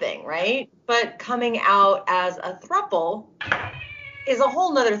is one thing, right? But coming out as a throuple is a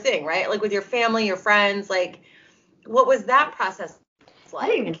whole nother thing, right? Like with your family, your friends, like what was that process I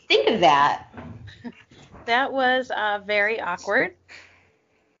didn't even like? think of that. That was very awkward.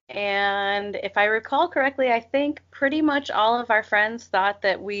 And if I recall correctly, I think pretty much all of our friends thought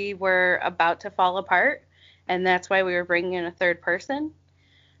that we were about to fall apart, and that's why we were bringing in a third person.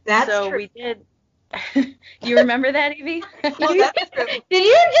 That's so true. we did. You remember that, Evie? Well, that's true. Did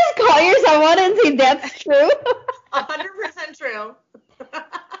you just call yourself one and say that's true? 100% true.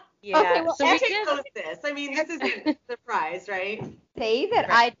 Yeah. Okay, well, so we Jay did. knows this. I mean, this isn't a surprise, right? Say that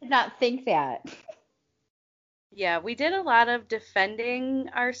I did not think that. Yeah, we did a lot of defending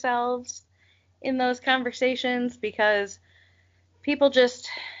ourselves in those conversations because people just,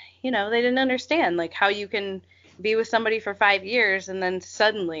 they didn't understand like how you can be with somebody for 5 years and then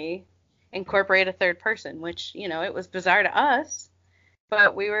suddenly incorporate a third person, which, it was bizarre to us,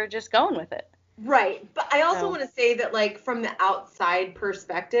 but we were just going with it. Right. But I also want to say that, like, from the outside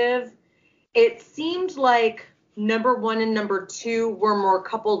perspective, it seemed like number one and number two were more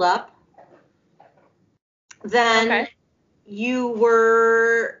coupled up than you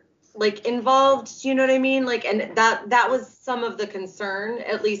were, like, involved. You know what I mean? Like, and that was some of the concern,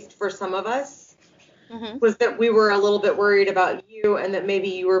 at least for some of us, was that we were a little bit worried about you and that maybe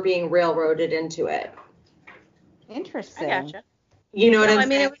you were being railroaded into it. Interesting. I gotcha. You know what I'm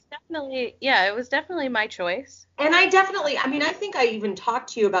saying? It was definitely my choice. And I think I even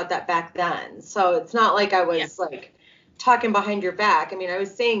talked to you about that back then. So it's not like I was like talking behind your back. I mean, I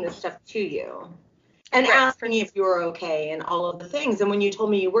was saying this stuff to you and asking you if you were okay and all of the things. And when you told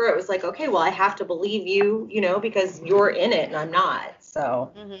me you were, it was like, okay, well, I have to believe you, because you're in it and I'm not.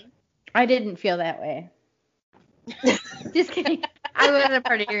 So I didn't feel that way. Just kidding. I wasn't a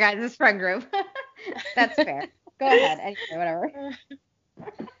part of your guys' friend group. That's fair. Go ahead. Anyway, whatever.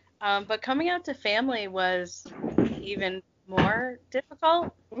 But coming out to family was even more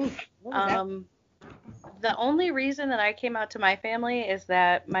difficult. The only reason that I came out to my family is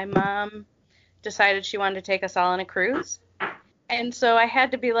that my mom decided she wanted to take us all on a cruise. And so I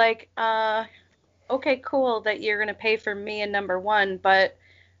had to be like, okay, cool that you're going to pay for me and number one, but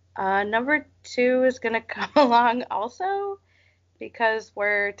number two is going to come along also because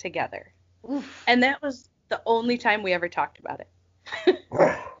we're together. Oof. And that was the only time we ever talked about it.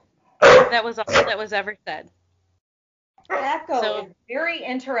 That was all that was ever said. Echo is very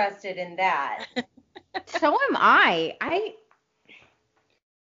interested in that. So am I. I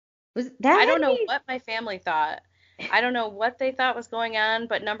don't know what my family thought. I don't know what they thought was going on,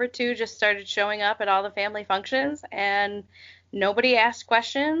 but number two just started showing up at all the family functions and nobody asked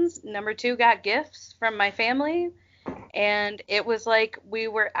questions. Number two got gifts from my family. And it was like we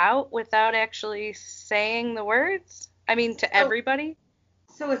were out without actually saying the words. I mean, to everybody.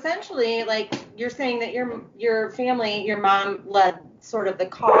 So essentially, like, you're saying that your family, your mom led sort of the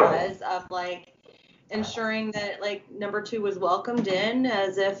cause of, like, ensuring that, like, number two was welcomed in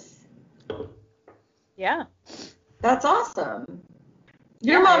as if... Yeah. That's awesome.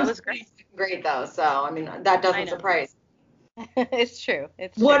 Your mom was great, though, so, I mean, that doesn't surprise me. It's true.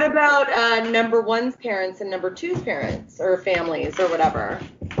 What about number one's parents and number two's parents or families or whatever?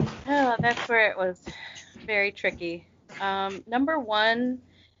 Oh, that's where it was very tricky. Number one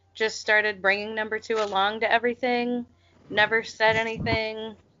just started bringing number two along to everything, never said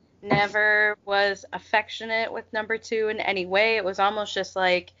anything, never was affectionate with number two in any way. It was almost just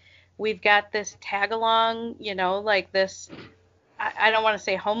like, we've got this tag along, like this, I don't want to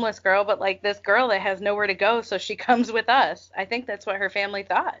say homeless girl, but like this girl that has nowhere to go, so she comes with us. I think that's what her family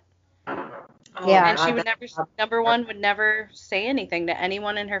thought. Yeah. And she would never, number one would never say anything to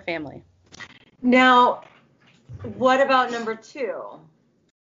anyone in her family. Now, what about number two?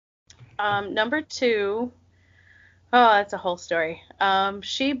 Number two, oh, that's a whole story.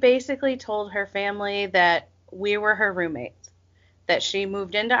 She basically told her family that we were her roommates, that she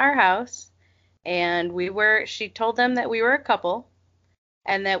moved into our house, and she told them that we were a couple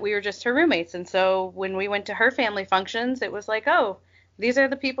and that we were just her roommates. And so when we went to her family functions, it was like, oh, these are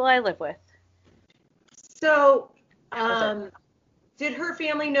the people I live with. So, did her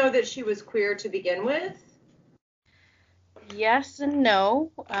family know that she was queer to begin with? Yes and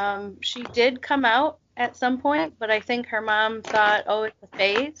no. She did come out at some point, but I think her mom thought, oh, it's a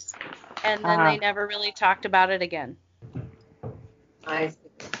phase, and then they never really talked about it again. I see.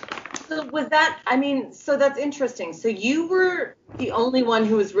 So so that's interesting. So you were the only one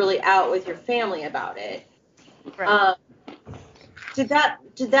who was really out with your family about it. Right. Did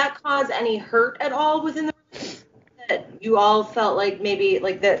that cause any hurt at all within the relationship, that you all felt like maybe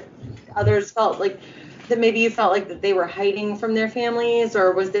like that others felt like that maybe you felt like that they were hiding from their families,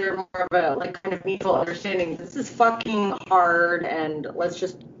 or was there more of a like kind of mutual understanding, this is fucking hard and let's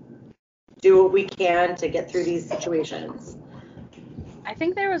just do what we can to get through these situations? I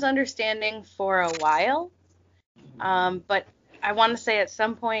think there was understanding for a while, but I want to say at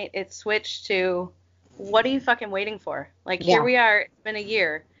some point it switched to, what are you fucking waiting for? Like, Here we are, it's been a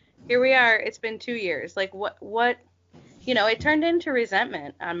year. Here we are, it's been 2 years. Like, what, it turned into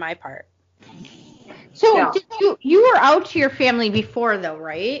resentment on my part. So did you were out to your family before though,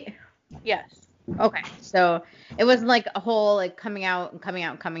 right? Yes. Okay. So it wasn't like a whole like coming out.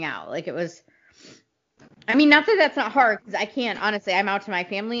 Like it was, I mean, not that that's not hard, because I can't, honestly, I'm out to my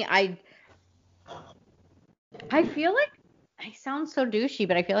family. I feel like I sound so douchey,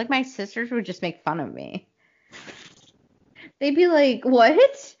 but I feel like my sisters would just make fun of me. They'd be like,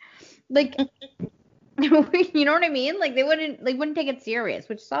 what? Like, you know what I mean? Like they wouldn't take it serious,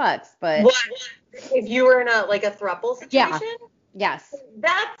 which sucks, but. What? If you were in a throuple situation? Yeah. Yes.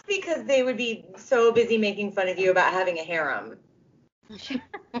 That's because they would be so busy making fun of you about having a harem.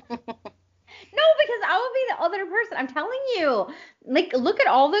 No, because I would be the other person. I'm telling you. Like, look at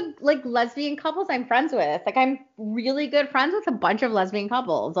all the like lesbian couples I'm friends with. Like, I'm really good friends with a bunch of lesbian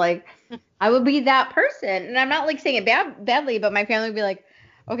couples. Like, I would be that person. And I'm not like saying it badly, but my family would be like,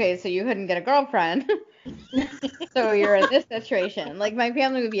 okay, so you couldn't get a girlfriend. So you're in this situation. Like, my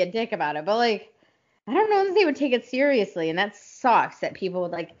family would be a dick about it. But like, I don't know that they would take it seriously. And that sucks that people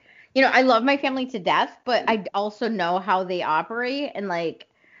would like, I love my family to death, but I also know how they operate. And like,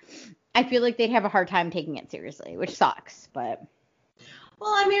 I feel like they'd have a hard time taking it seriously, which sucks, but.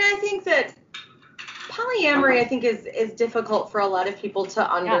 Well, I mean, I think that polyamory, I think, is difficult for a lot of people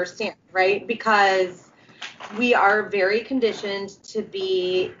to understand, right? Because we are very conditioned to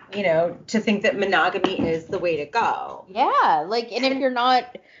be, to think that monogamy is the way to go. Yeah, like, and if you're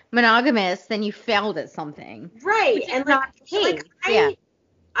not monogamous, then you failed at something. Right, and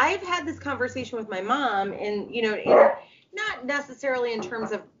I've had this conversation with my mom, and, not necessarily in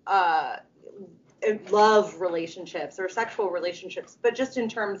terms of love relationships or sexual relationships, but just in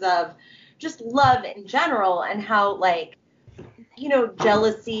terms of just love in general, and how like,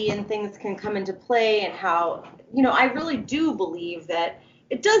 jealousy and things can come into play, and how, I really do believe that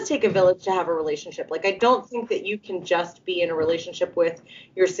it does take a village to have a relationship. Like, I don't think that you can just be in a relationship with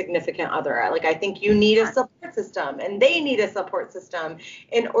your significant other. Like, I think you need a support system, and they need a support system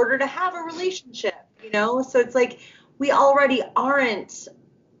in order to have a relationship, So it's like, we already aren't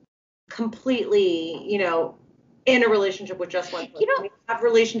completely, in a relationship with just one person. We have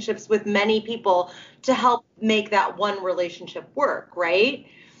relationships with many people to help make that one relationship work, right?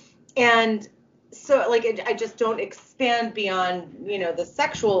 And so, like, I just don't expand beyond, the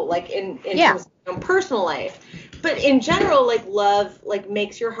sexual, like, in terms of my own personal life. But in general, like, love, like,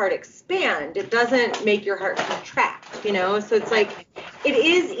 makes your heart expand. It doesn't make your heart contract, So it's like, it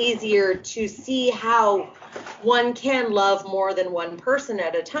is easier to see how one can love more than one person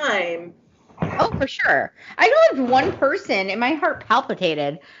at a time. Oh, for sure. I loved one person, and my heart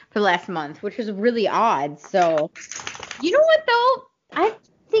palpitated for the last month, which was really odd. So, you know what, though? I'm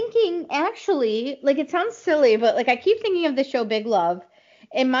thinking, actually, like, it sounds silly, but, like, I keep thinking of the show Big Love,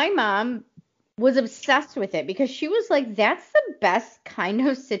 and my mom was obsessed with it because she was like, that's the best kind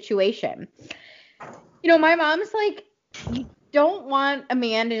of situation. My mom's like, you don't want a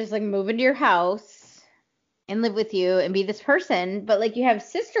man to just, like, move into your house and live with you and be this person, but like, you have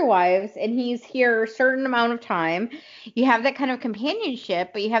sister wives and he's here a certain amount of time. You have that kind of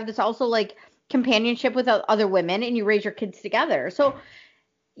companionship, but you have this also like companionship with other women, and you raise your kids together. So,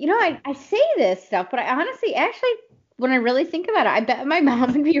 I say this stuff, but I honestly, actually, when I really think about it, I bet my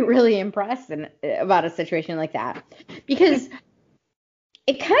mom would be really impressed about a situation like that, because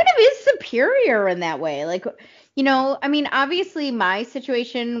it kind of is superior in that way. Like, I mean, obviously my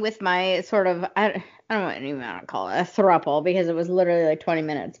situation with my sort of, I don't even want to call it a throuple because it was literally like 20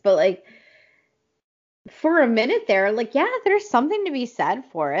 minutes, but like for a minute there, like, yeah, there's something to be said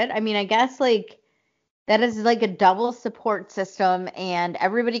for it. I mean, I guess like that is like a double support system and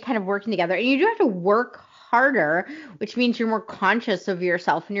everybody kind of working together. And you do have to work harder, which means you're more conscious of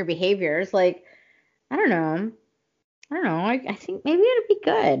yourself and your behaviors. Like, I don't know. I think maybe it'd be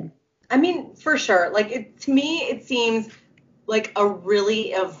good. I mean, for sure. Like, to me, it seems like a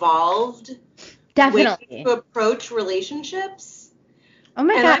really evolved way to approach relationships. Oh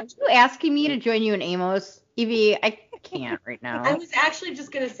my God, are you asking me to join you in Amos? Evie, I can't right now. I was actually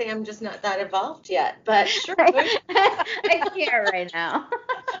just going to say I'm just not that evolved yet, but sure. I can't right now.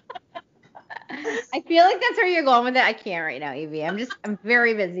 I feel like that's where you're going with it. I can't right now, Evie. I'm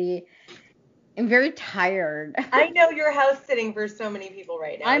very busy. I'm very tired. I know you're house sitting for so many people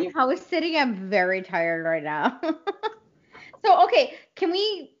right now. I'm house sitting. I'm very tired right now. So, okay, can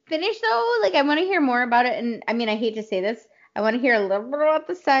we finish though? Like, I want to hear more about it. And I mean, I hate to say this. I want to hear a little bit about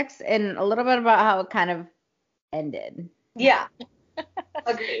the sex and a little bit about how it kind of ended. Yeah.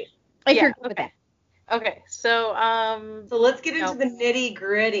 Agreed. If you're good with that. Okay, so let's get into the nitty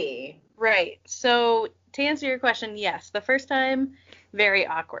gritty. Right. So to answer your question, yes, the first time, very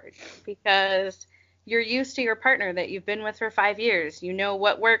awkward because you're used to your partner that you've been with for 5 years. You know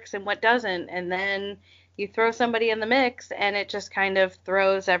what works and what doesn't, and then you throw somebody in the mix and it just kind of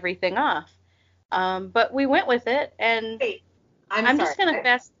throws everything off. But we went with it, and wait, I'm sorry. Just gonna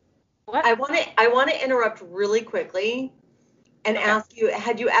fast. What? I want to interrupt really quickly and ask you: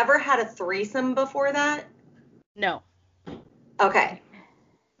 had you ever had a threesome before that? No. Okay.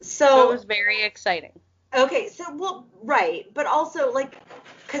 So it was very exciting. Okay, so right, but also like,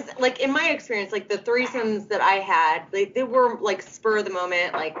 cause like in my experience, like the threesomes that I had, they were like spur of the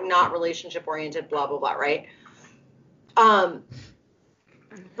moment, like not relationship oriented, blah blah blah, right?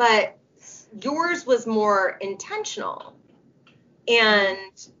 But yours was more intentional, and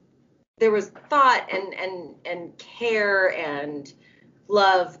there was thought and care and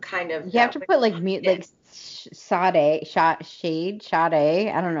love, kind of. You have to put like Sade. I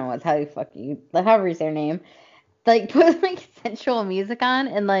don't know however you say her name. Like put like sensual music on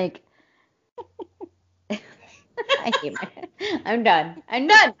and like I hate I'm done.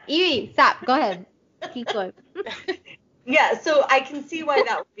 Evie, stop. Go ahead. Keep going. Yeah, so I can see why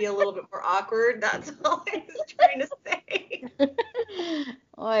that would be a little bit more awkward. That's all I was trying to say.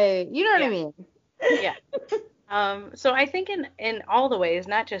 Oy, you know what I mean? Yeah. So I think in all the ways,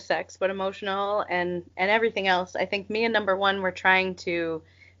 not just sex, but emotional and everything else, I think me and number one were trying to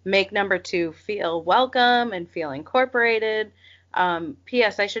make number two feel welcome and feel incorporated.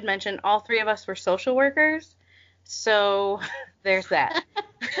 P.S. I should mention all three of us were social workers. So there's that.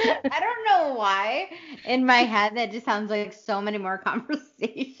 I don't know why in my head that just sounds like so many more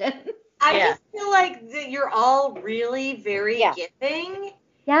conversations. I just feel like that you're all really very giving.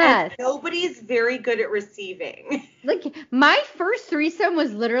 Yes. And nobody's very good at receiving. Like, my first threesome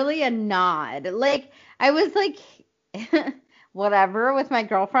was literally a nod. Like, I was like, whatever, with my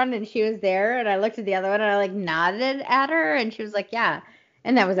girlfriend, and she was there, and I looked at the other one, and I, like, nodded at her, and she was like, yeah.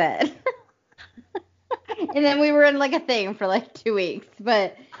 And that was it. And then we were in, like, a thing for, like, 2 weeks.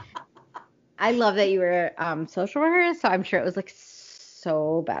 But I love that you were social worker, so I'm sure it was, like,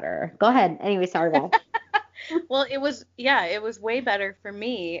 so better. Go ahead. Anyway, sorry, guys. Well, it was way better for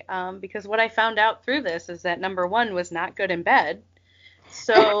me because what I found out through this is that number one was not good in bed.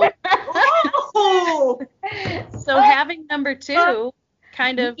 So, having number two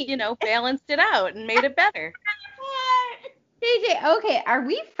kind of, balanced it out and made it better. JJ, okay, are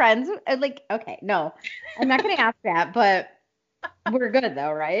we friends? Like, okay, no, I'm not going to ask that, but we're good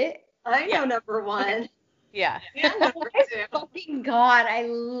though, right? I know number one. Yeah. Fucking God, I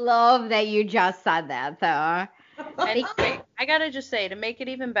love that you just said that, though. Anyway, I gotta just say, to make it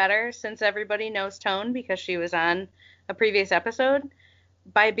even better, since everybody knows Tone because she was on a previous episode,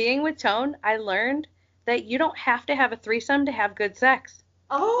 by being with Tone, I learned that you don't have to have a threesome to have good sex.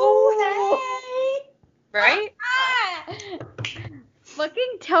 Oh, hey! Right?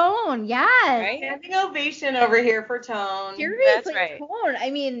 Fucking Tone, yes. Right? Standing ovation over here for Tone. Seriously, that's right. Tone, I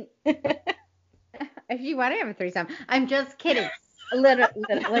mean... If you want to have a threesome, I'm just kidding. Literally,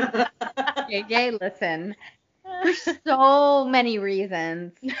 JJ, listen. For so many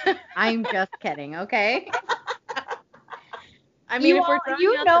reasons, I'm just kidding. Okay. I mean,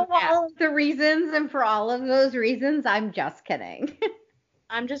 you know all of the reasons, and for all of those reasons, I'm just kidding.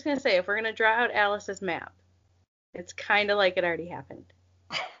 I'm just gonna say, if we're gonna draw out Alice's map, it's kind of like it already happened.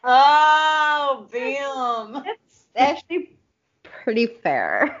 Oh, bam! It's actually pretty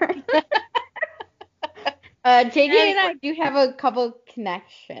fair. JJ and I do have a couple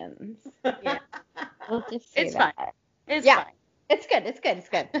connections. Yeah. We'll just say It's that. fine. It's Yeah. fine. It's good. It's good. It's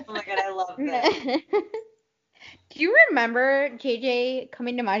good. Oh my God, I love this. Do you remember JJ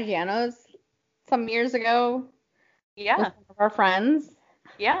coming to Maggiano's some years ago with Yeah. some of our friends?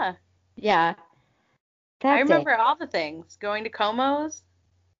 Yeah. Yeah. I That day. remember all the things. Going to Como's.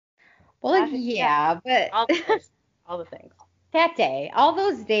 Well, like, yeah, but All the places, all the things. that day, all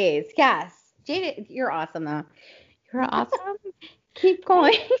those days, yes. JJ, you're awesome though. You're awesome. Keep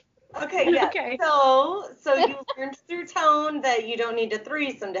going. Okay, yeah. Okay. So you learned through Tone that you don't need a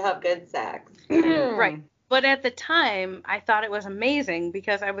threesome to have good sex. Right. But at the time, I thought it was amazing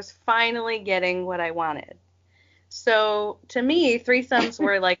because I was finally getting what I wanted. So to me, threesomes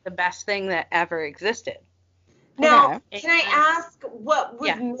were like the best thing that ever existed. Now, Okay. can I ask what was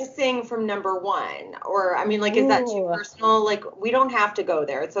Yeah. missing from number one? Or, I mean, like, is that too personal? Like, we don't have to go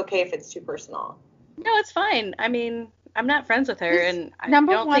there. It's okay if it's too personal. No, it's fine. I mean, I'm not friends with her, Does and I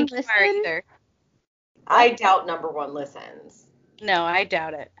number don't one think you are listen? either. I doubt number one listens. No, I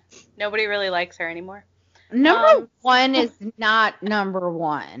doubt it. Nobody really likes her anymore. Number one is not number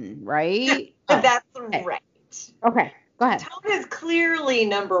one, right? That's okay. right. Okay, go ahead. Tone is clearly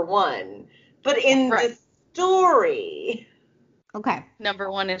number one, but in Right. the story. Okay. Number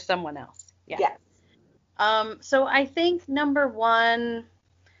one is someone else. Yeah. Yes. So I think number one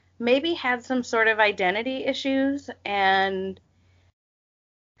maybe had some sort of identity issues and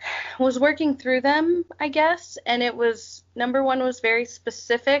was working through them, I guess. And number one was very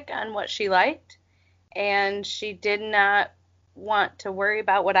specific on what she liked. And she did not want to worry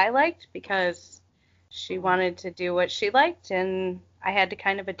about what I liked because she wanted to do what she liked. And I had to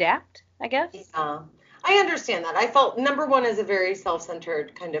kind of adapt, I guess. Yeah. I understand that. I felt number one is a very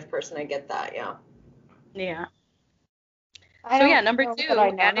self-centered kind of person. I get that. Yeah. Yeah. So yeah, number two,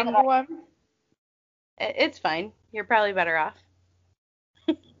 adding number one. It's fine. You're probably better off.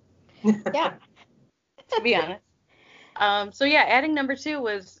 Yeah. To be honest. So yeah, adding number two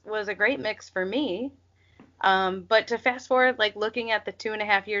was a great mix for me. But to fast forward, like looking at the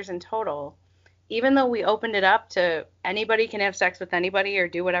 2.5 years in total, even though we opened it up to anybody can have sex with anybody or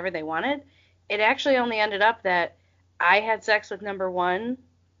do whatever they wanted, it actually only ended up that I had sex with number one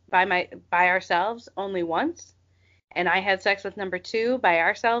by ourselves only once, and I had sex with number two by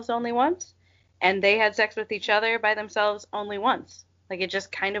ourselves only once, and they had sex with each other by themselves only once. Like it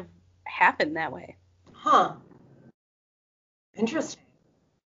just kind of happened that way. Huh. Interesting.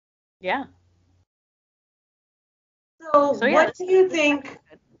 Yeah. So yeah, what do you think?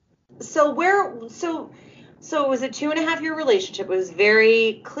 So it was a 2.5 year relationship. It was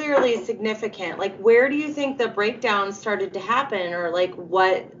very clearly significant. Like, where do you think the breakdown started to happen, or like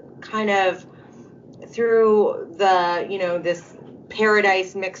what kind of through the, this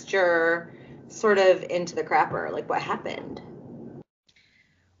paradise mixture sort of into the crapper? Like, what happened?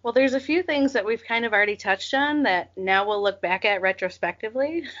 Well, there's a few things that we've kind of already touched on that now we'll look back at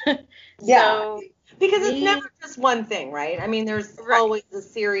retrospectively. Yeah. Because it's never just one thing, right? I mean, there's always a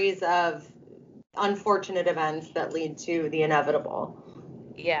series of unfortunate events that lead to the inevitable.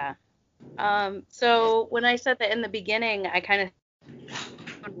 Yeah. So when I said that in the beginning, I kind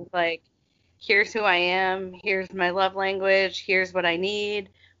of was like, here's who I am, here's my love language, here's what I need,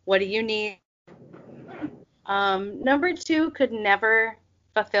 what do you need? Number two could never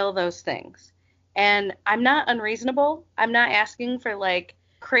fulfill those things. And I'm not unreasonable. I'm not asking for like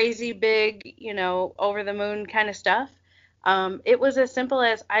crazy big, over the moon kind of stuff. It was as simple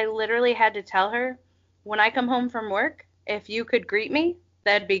as I literally had to tell her, when I come home from work, if you could greet me,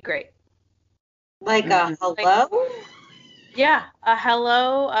 that'd be great. Like a hello? Yeah, a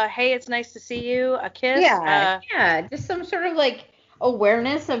hello, hey, it's nice to see you, a kiss. Yeah, just some sort of like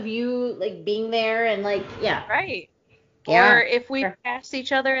awareness of you like being there and like, yeah. Right. Yeah. Or if we pass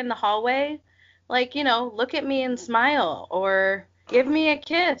each other in the hallway, like, look at me and smile, or give me a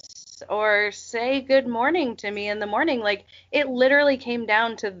kiss, or say good morning to me in the morning. Like, it literally came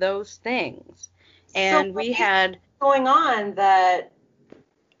down to those things. And so we had going on that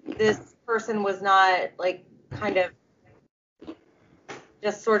this person was not like kind of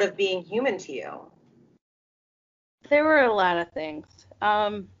just sort of being human to you. There were a lot of things.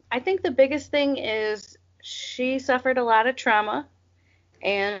 I think the biggest thing is she suffered a lot of trauma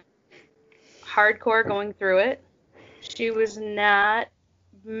and hardcore going through it. She was not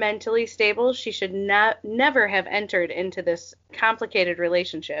mentally stable. She should never have entered into this complicated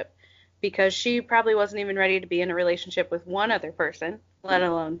relationship because she probably wasn't even ready to be in a relationship with one other person, let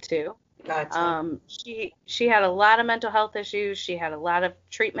alone two. Gotcha. She had a lot of mental health issues. She had a lot of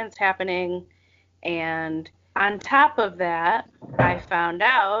treatments happening. And on top of that, I found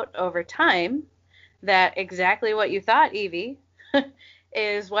out over time that exactly what you thought, Evie,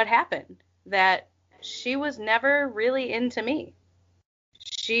 is what happened. That she was never really into me.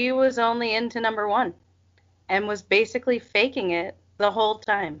 She was only into number one and was basically faking it the whole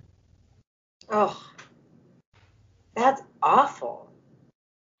time. Oh, that's awful.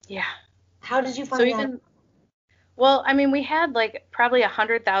 Yeah. How did you So find that? well, I mean, we had like probably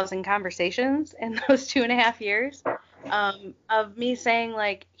 100,000 conversations in those 2.5 years, of me saying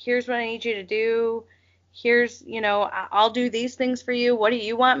like, here's what I need you to do. Here's, I'll do these things for you. What do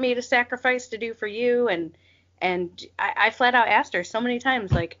you want me to sacrifice to do for you? And I flat out asked her so many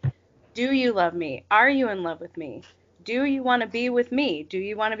times, like, do you love me? Are you in love with me? Do you want to be with me? Do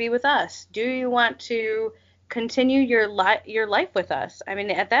you want to be with us? Do you want to continue your life with us? I mean,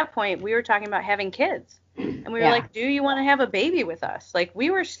 at that point, we were talking about having kids. And we were Yeah. like, do you want to have a baby with us? Like, we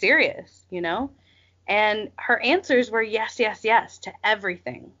were serious, And her answers were yes, yes, yes to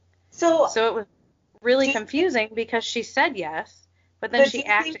everything. So it was really do- confusing because she said yes, but then do she you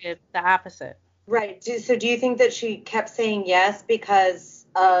think- acted the opposite. Right. So do you think that she kept saying yes because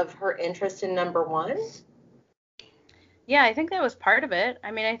of her interest in number one? Yeah, I think that was part of it.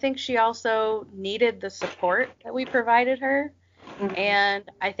 I mean, I think she also needed the support that we provided her. Mhm. And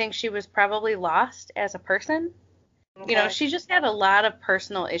I think she was probably lost as a person. Okay. She just had a lot of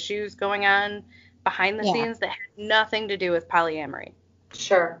personal issues going on behind the Yeah. scenes that had nothing to do with polyamory.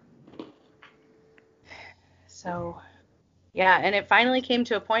 Sure. So, yeah, and it finally came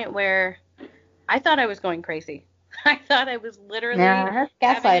to a point where I thought I was going crazy. I thought I was literally Yeah,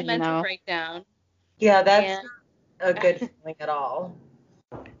 that's having a gaslighting, mental though. breakdown, Yeah, that's and not a good feeling at all.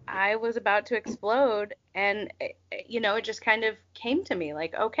 I was about to explode. And, it just kind of came to me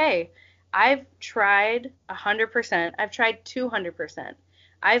like, okay, I've tried 100%. I've tried 200%.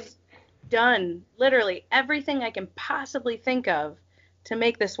 I've done literally everything I can possibly think of to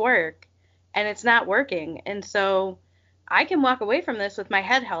make this work, and it's not working. And so I can walk away from this with my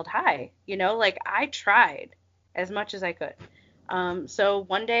head held high, like I tried as much as I could. So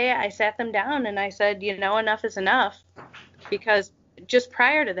one day I sat them down and I said, enough is enough, because just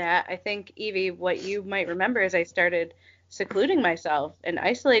prior to that, I think, Evie, what you might remember is I started secluding myself and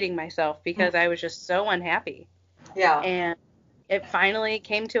isolating myself because I was just so unhappy. Yeah. And it finally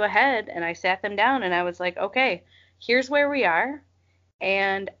came to a head, and I sat them down and I was like, okay, here's where we are,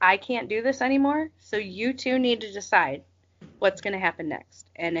 and I can't do this anymore. So you two need to decide what's going to happen next.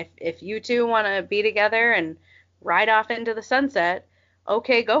 And if you two want to be together and ride off into the sunset,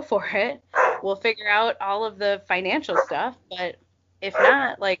 okay, go for it. We'll figure out all of the financial stuff. But if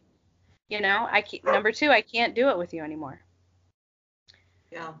not, like, number two, I can't do it with you anymore.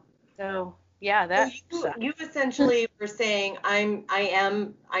 Yeah. So yeah, that So sucked. you essentially were saying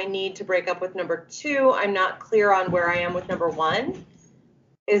I need to break up with number two. I'm not clear on where I am with number one.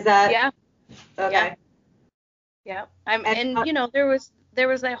 Is that Yeah. okay? Yeah. There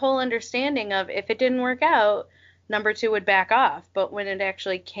was that whole understanding of if it didn't work out, number two would back off. But when it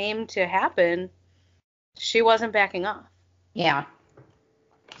actually came to happen, she wasn't backing off. Yeah.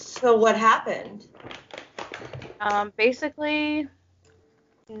 So what happened? Basically,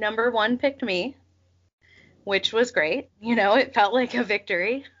 number one picked me, which was great. It felt like a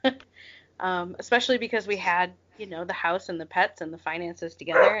victory, especially because we had, the house and the pets and the finances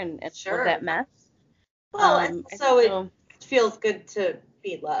together and all Sure. of that mess. Well, and so it feels good to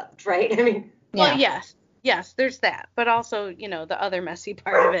be loved, right? I mean, well, yes, there's that, but also, the other messy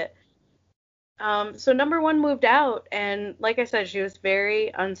part of it. So number one moved out, and like I said, she was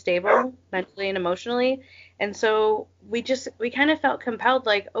very unstable mentally and emotionally, and so we kind of felt compelled,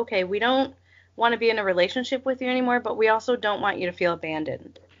 like, okay, we don't want to be in a relationship with you anymore, but we also don't want you to feel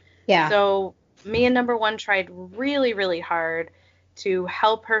abandoned. Yeah. So me and number one tried really, really hard to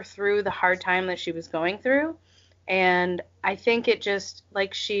help her through the hard time that she was going through, and I think it just,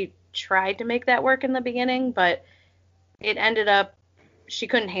 like, she tried to make that work in the beginning, but it ended up she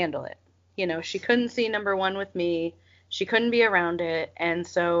couldn't handle it. She couldn't see number one with me. She couldn't be around it. And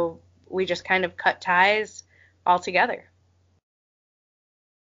so we just kind of cut ties altogether.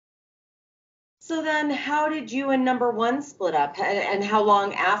 So then how did you and number one split up, and how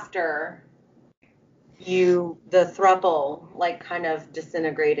long after the throuple, like, kind of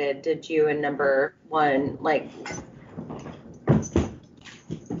disintegrated did you and number one, like?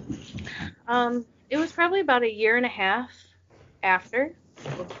 It was probably about 1.5 years after.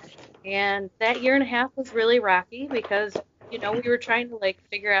 And that 1.5 years was really rocky because, we were trying to, like,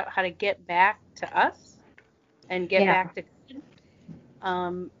 figure out how to get back to us and get back to good.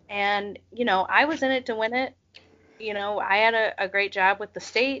 And, I was in it to win it. I had a great job with the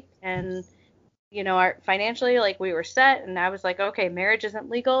state, and financially, like, we were set, and I was like, okay, marriage isn't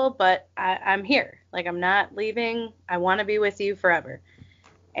legal, but I'm here. Like, I'm not leaving. I want to be with you forever.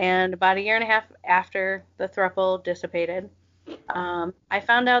 And about a year and a half after the throuple dissipated, I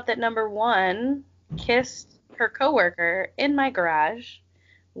found out that number one kissed her coworker in my garage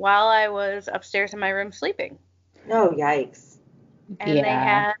while I was upstairs in my room sleeping. Oh, yikes. And they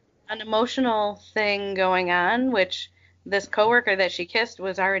had an emotional thing going on, which this coworker that she kissed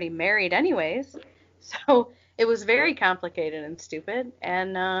was already married anyways. So it was very complicated and stupid.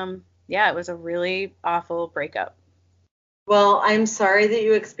 And it was a really awful breakup. Well, I'm sorry that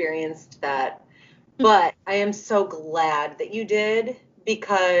you experienced that, but I am so glad that you did,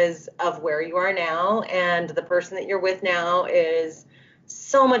 because of where you are now, and the person that you're with now is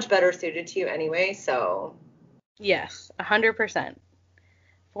so much better suited to you anyway. So yes, 100%.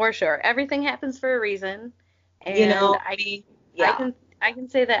 For sure. Everything happens for a reason. And I can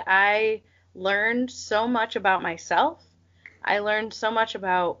say that I learned so much about myself. I learned so much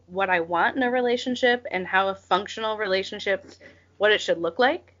about what I want in a relationship and how a functional relationship, what it should look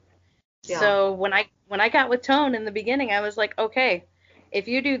like. Yeah. So when I got with Tone in the beginning, I was like, okay, if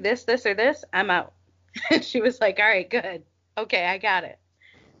you do this, this, or this, I'm out. She was like, all right, good. Okay, I got it.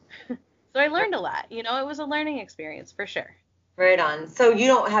 So I learned a lot. It was a learning experience for sure. Right on. So you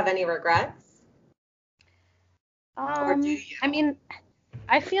don't have any regrets? Or do you? I mean,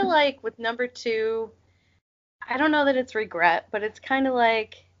 I feel like with number two, I don't know that it's regret, but it's kind of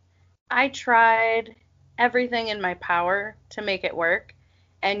like I tried everything in my power to make it work,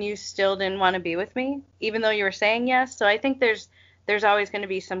 and you still didn't want to be with me, even though you were saying yes. So I think there's always going to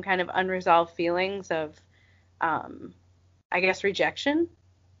be some kind of unresolved feelings of, I guess, rejection.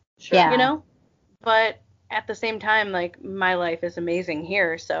 Sure. Yeah. But at the same time, like, my life is amazing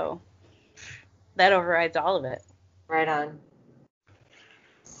here, so that overrides all of it. Right on.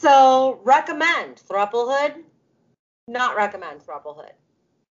 So, recommend Thruplehood? Not recommend Thruplehood.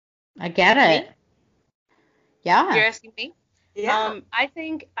 I get it. Me? Yeah. You're asking me? Yeah. I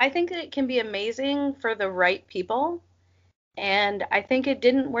think it can be amazing for the right people, and I think it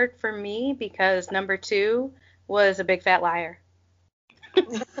didn't work for me because number two was a big fat liar.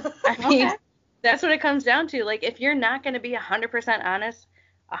 I mean, that's what it comes down to. Like, if you're not going to be 100% honest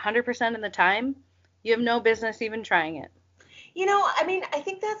 100% of the time, you have no business even trying it. I mean, I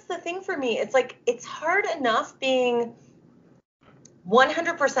think that's the thing for me. It's like, it's hard enough being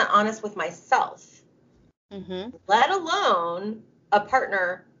 100% honest with myself, let alone a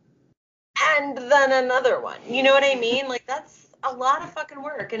partner and then another one. You know what I mean? Like, that's a lot of fucking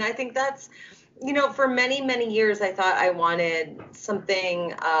work. And I think that's, for many, many years, I thought I wanted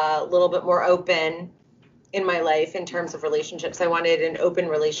something a little bit more open in my life in terms of relationships. I wanted an open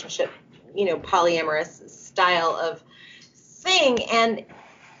relationship, polyamorous style of thing. And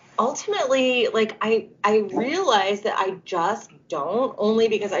ultimately, like, I realized that I just don't, only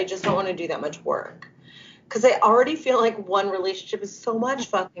because I just don't want to do that much work. Because I already feel like one relationship is so much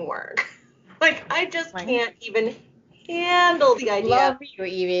fucking work. Like, I just can't even handle the idea. Love you,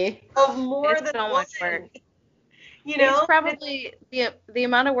 Evie. Of more it's than so one. Much work. It's probably the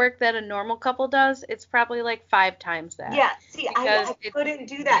amount of work that a normal couple does. It's probably like 5 times that. Yeah. See, I couldn't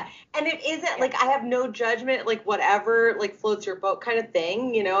do that. And it isn't like I have no judgment, like whatever, like floats your boat kind of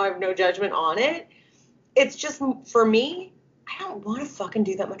thing. I have no judgment on it. It's just, for me, I don't want to fucking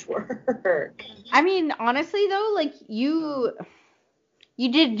do that much work. I mean, honestly though, like you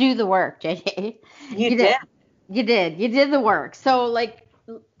did do the work, JJ. You did. You did. You did the work. So like,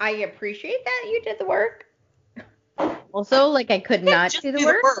 I appreciate that you did the work. Also, like, I could not do the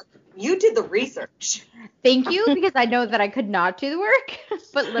work. You did the research. Thank you, because I know that I could not do the work,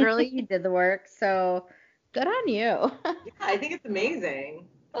 but literally you did the work. So good on you. Yeah, I think it's amazing.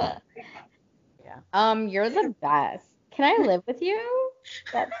 Yeah. You're the best. Can I live with you?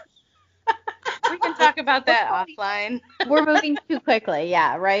 We can talk about that offline. We're moving too quickly.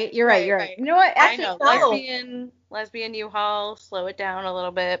 Yeah, right? You're right. You're right. You know what? Actually, I know. Lesbian U-Haul, slow it down a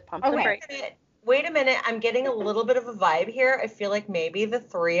little bit, pump the brakes. Wait a minute. I'm getting a little bit of a vibe here. I feel like maybe the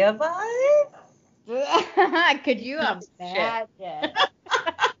 3 of us. Could you imagine?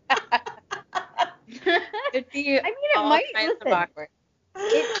 It'd be I mean, it might. Listen,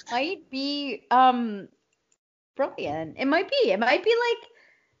 it might be brilliant. It might be like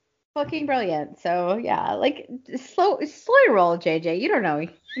fucking brilliant. So yeah, like slow roll, JJ. You don't know.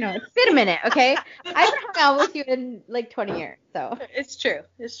 It's been a minute, okay? I haven't hung out with you in like 20 years, so. It's true.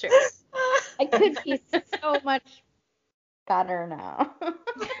 I could be so much better now.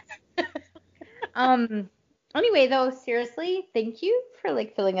 Anyway, though, seriously, thank you for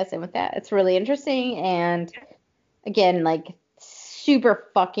like filling us in with that. It's really interesting, and again, like super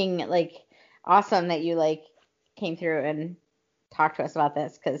fucking like awesome that you like came through and talked to us about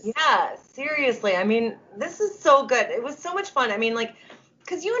this. Yeah, seriously. I mean, this is so good. It was so much fun. I mean, like,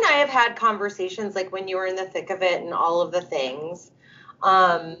 because you and I have had conversations like when you were in the thick of it and all of the things.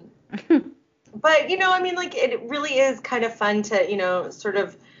 But, you know, I mean, like, it really is kind of fun to, you know, sort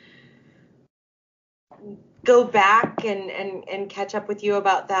of go back and catch up with you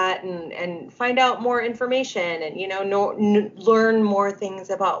about that and find out more information and, you know, learn more things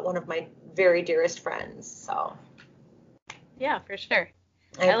about one of my very dearest friends. So. Yeah, for sure.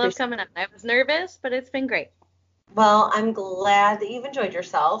 I love coming on. I was nervous, but it's been great. Well, I'm glad that you've enjoyed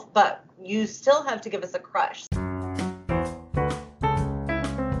yourself, but you still have to give us a crush.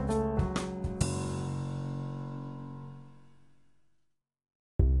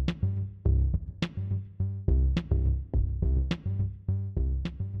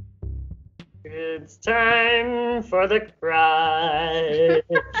 It's time for the crush.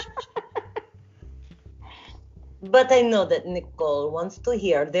 But I know that Nicole wants to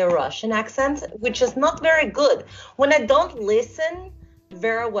hear the Russian accent, which is not very good. When I don't listen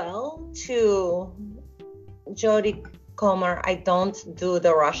very well to Jodie Comer, I don't do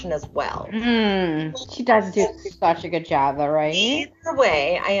the Russian as well. She does do such a good job, though, right? Either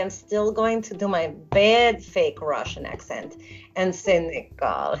way, I am still going to do my bad fake Russian accent and say,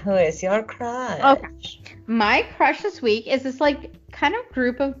 Nicole, who is your crush? Okay. My crush this week is this like kind of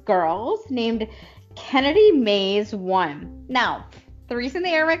group of girls named Kennedy Mays 1. Now, the reason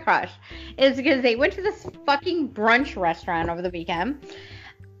they are my crush is because they went to this fucking brunch restaurant over the weekend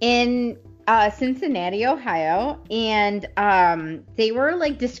in Cincinnati, Ohio, and they were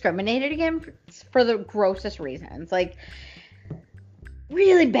like discriminated against for the grossest reasons, like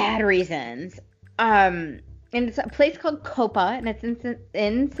really bad reasons. And it's a place called Copa, and it's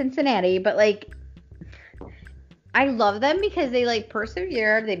in Cincinnati, but like I love them because they like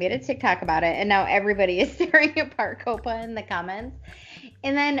persevered. They made a TikTok about it, and now everybody is tearing apart Copa in the comments.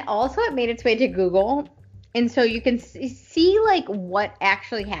 And then also it made its way to Google, and so you can see like what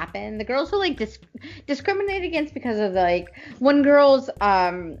actually happened. The girls were like discriminated against because of like one girl's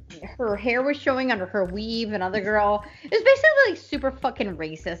her hair was showing under her weave. Another girl, it was basically like super fucking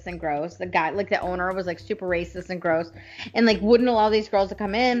racist and gross. The guy, like the owner, was like super racist and gross, and like wouldn't allow these girls to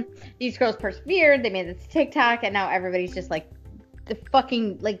come in. These girls persevered. They made this TikTok, and now everybody's just like the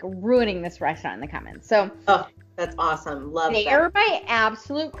fucking like ruining this restaurant in the comments. So that's awesome. Love they that. are my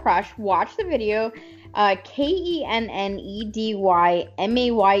absolute crush. Watch the video.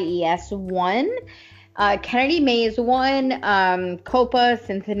 KENNEDYMAYES 1. Kennedy Mays 1. Copa,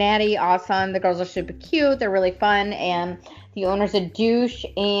 Cincinnati, awesome. The girls are super cute. They're really fun, and the owner's a douche,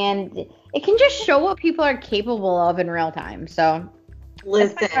 and it can just show what people are capable of in real time. So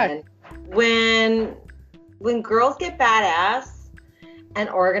listen, when girls get badass and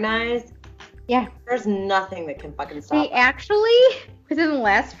organized, yeah, there's nothing that can fucking stop. They actually, within the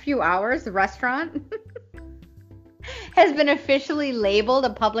last few hours, the restaurant has been officially labeled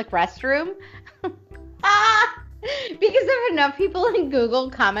a public restroom. Because of enough people in Google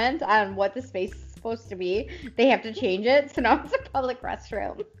comment on what the space is supposed to be, they have to change it. So now it's a public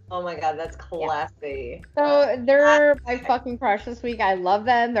restroom. Oh my god, that's classy. Yeah. So they're my fucking crush this week. I love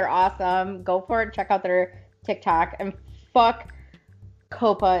them. They're awesome. Go for it. Check out their TikTok and fuck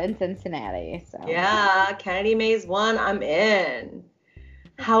Copa in Cincinnati. So yeah, Kennedy Mays 1, I'm in.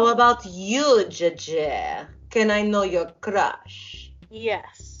 How about you, JJ? Can I know your crush?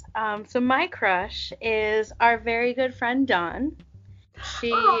 Yes. So my crush is our very good friend Dawn.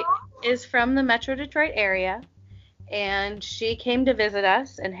 She is from the Metro Detroit area, and she came to visit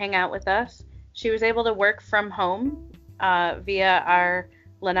us and hang out with us. She was able to work from home via our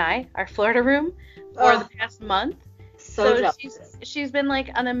lanai, our Florida room, for the past month. So she's been like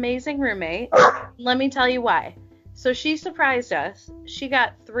an amazing roommate. Let me tell you why. So she surprised us. She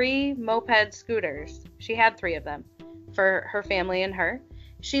got 3 moped scooters. She had 3 of them for her family and her.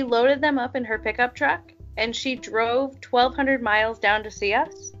 She loaded them up in her pickup truck, and she drove 1,200 miles down to see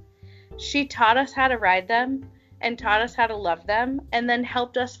us. She taught us how to ride them and taught us how to love them, and then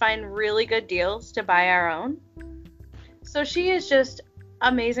helped us find really good deals to buy our own. So she is just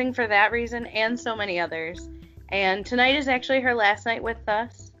amazing for that reason and so many others. And tonight is actually her last night with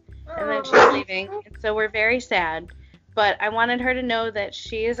us, and then she's leaving, and so we're very sad. But I wanted her to know that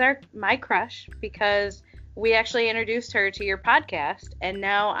she is my crush because we actually introduced her to your podcast, and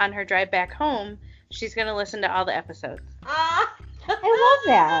now on her drive back home, she's going to listen to all the episodes. I love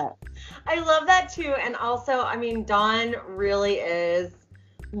that. I love that too. And also, I mean, Dawn really is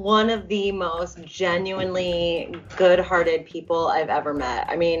one of the most genuinely good-hearted people I've ever met.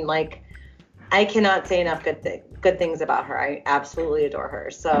 I mean, like, I cannot say enough good things about her. I absolutely adore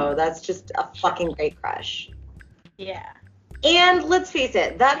her. So that's just a fucking great crush. Yeah. And let's face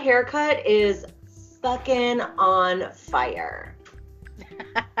it, that haircut is fucking on fire.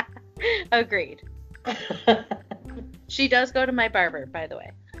 Agreed. She does go to my barber, by the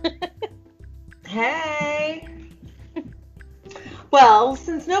way. Hey. Well,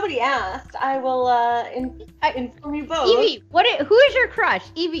 since nobody asked, I will inform you both. Evie, who is your crush?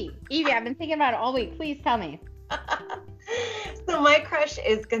 Evie, I've been thinking about it all week. Please tell me. So my crush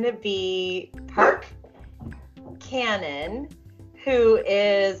is going to be Park Cannon, who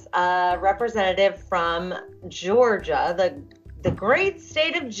is a representative from Georgia, the great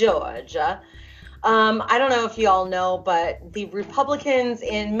state of Georgia. I don't know if you all know, but the Republicans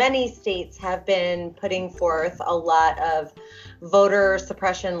in many states have been putting forth a lot of voter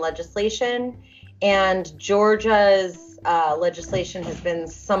suppression legislation, and Georgia's legislation has been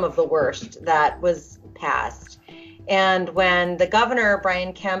some of the worst that was passed. And when the governor,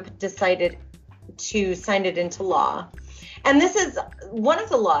 Brian Kemp, decided to sign it into law, and this is one of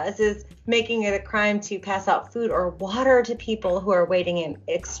the laws, is making it a crime to pass out food or water to people who are waiting in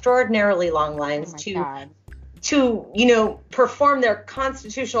extraordinarily long lines to perform their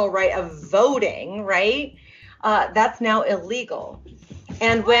constitutional right of voting, right? That's now illegal.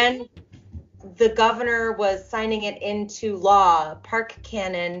 And when the governor was signing it into law, Park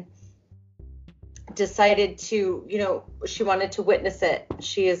Cannon decided to, she wanted to witness it.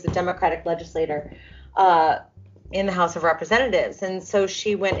 She is a Democratic legislator in the House of Representatives. And so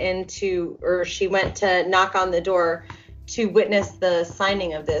she went to knock on the door to witness the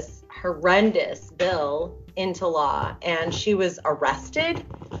signing of this horrendous bill into law. And she was arrested,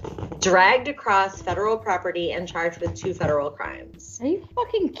 dragged across federal property, and charged with 2 federal crimes. Are you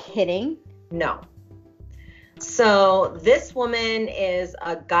fucking kidding? No. So this woman is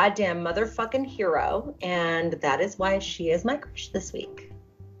a goddamn motherfucking hero, and that is why she is my crush this week.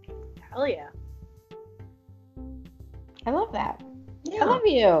 Hell yeah. I love that. Yeah. I love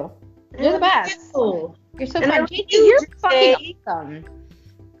you. You're the best. You. You're so And I fun. love JJ, you, you're JJ. fucking awesome.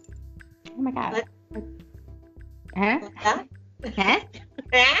 Oh my god. Huh? What's Huh?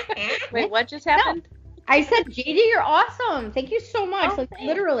 that? Wait, what just happened? I said, JD, you're awesome. Thank you so much. Oh, Like, thanks.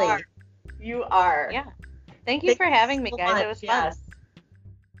 literally. You are. Yeah. Thank you for having me, so guys. much, It was fun. yes.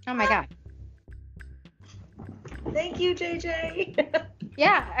 Oh my god. Thank you, JJ.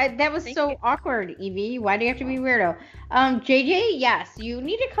 Yeah, that was Thank so you. awkward, Evie. Why do you have to be weirdo? JJ, yes, you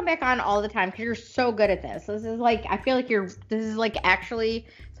need to come back on all the time because you're so good at this. This is like, I feel like this is like actually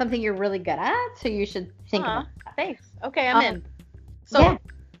something you're really good at, so you should think about that. Thanks. Okay, I'm in. So,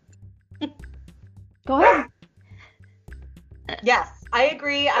 yeah. Go ahead. Yes, I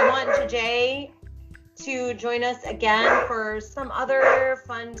agree. I want JJ to join us again for some other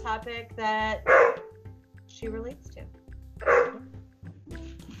fun topic that she relates to.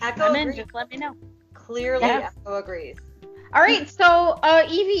 Echo I'm in. agrees. Just let me know. Clearly, Yes. Echo agrees. All right, so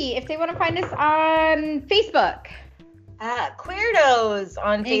Evie, if they want to find us on Facebook, Queerdos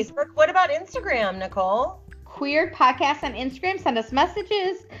on Hey. Facebook. What about Instagram, Nicole? Queer Podcast on Instagram, send us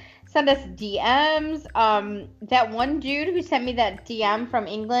messages, send us DMs. That one dude who sent me that DM from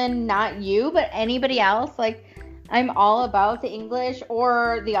England, not you, but anybody else, like, I'm all about the English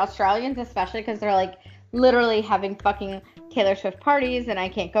or the Australians, especially because they're like literally having fucking Taylor Swift parties and I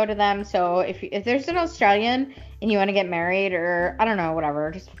can't go to them. So if there's an Australian and you want to get married or I don't know,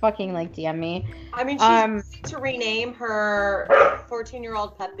 whatever, just fucking like DM me. I mean, she's going to rename her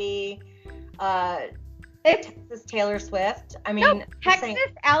 14-year-old puppy Texas Taylor Swift. I mean, No, Texas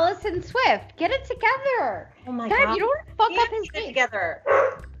Allison Swift. Get it together. Oh my God, God. you don't want to fuck up his Get it name. together.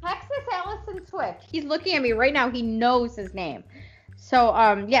 Texas Allison Swift. He's looking at me right now. He knows his name. So,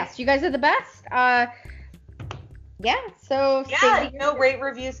 yes, you guys are the best. Yeah, so Yeah, rate,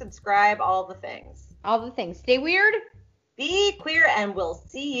 review, subscribe, all the things. all the things. Stay weird. Be queer, and we'll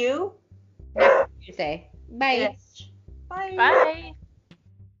see you Next Tuesday. Bye. Bye. Bye.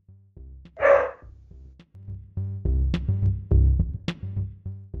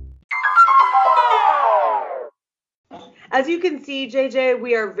 As you can see, JJ,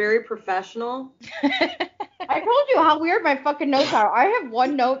 we are very professional. I told you how weird my fucking notes are. I have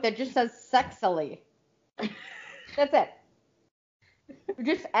one note that just says sexily. That's it.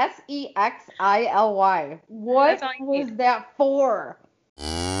 Just SEXILY. What That's all you was need. that for?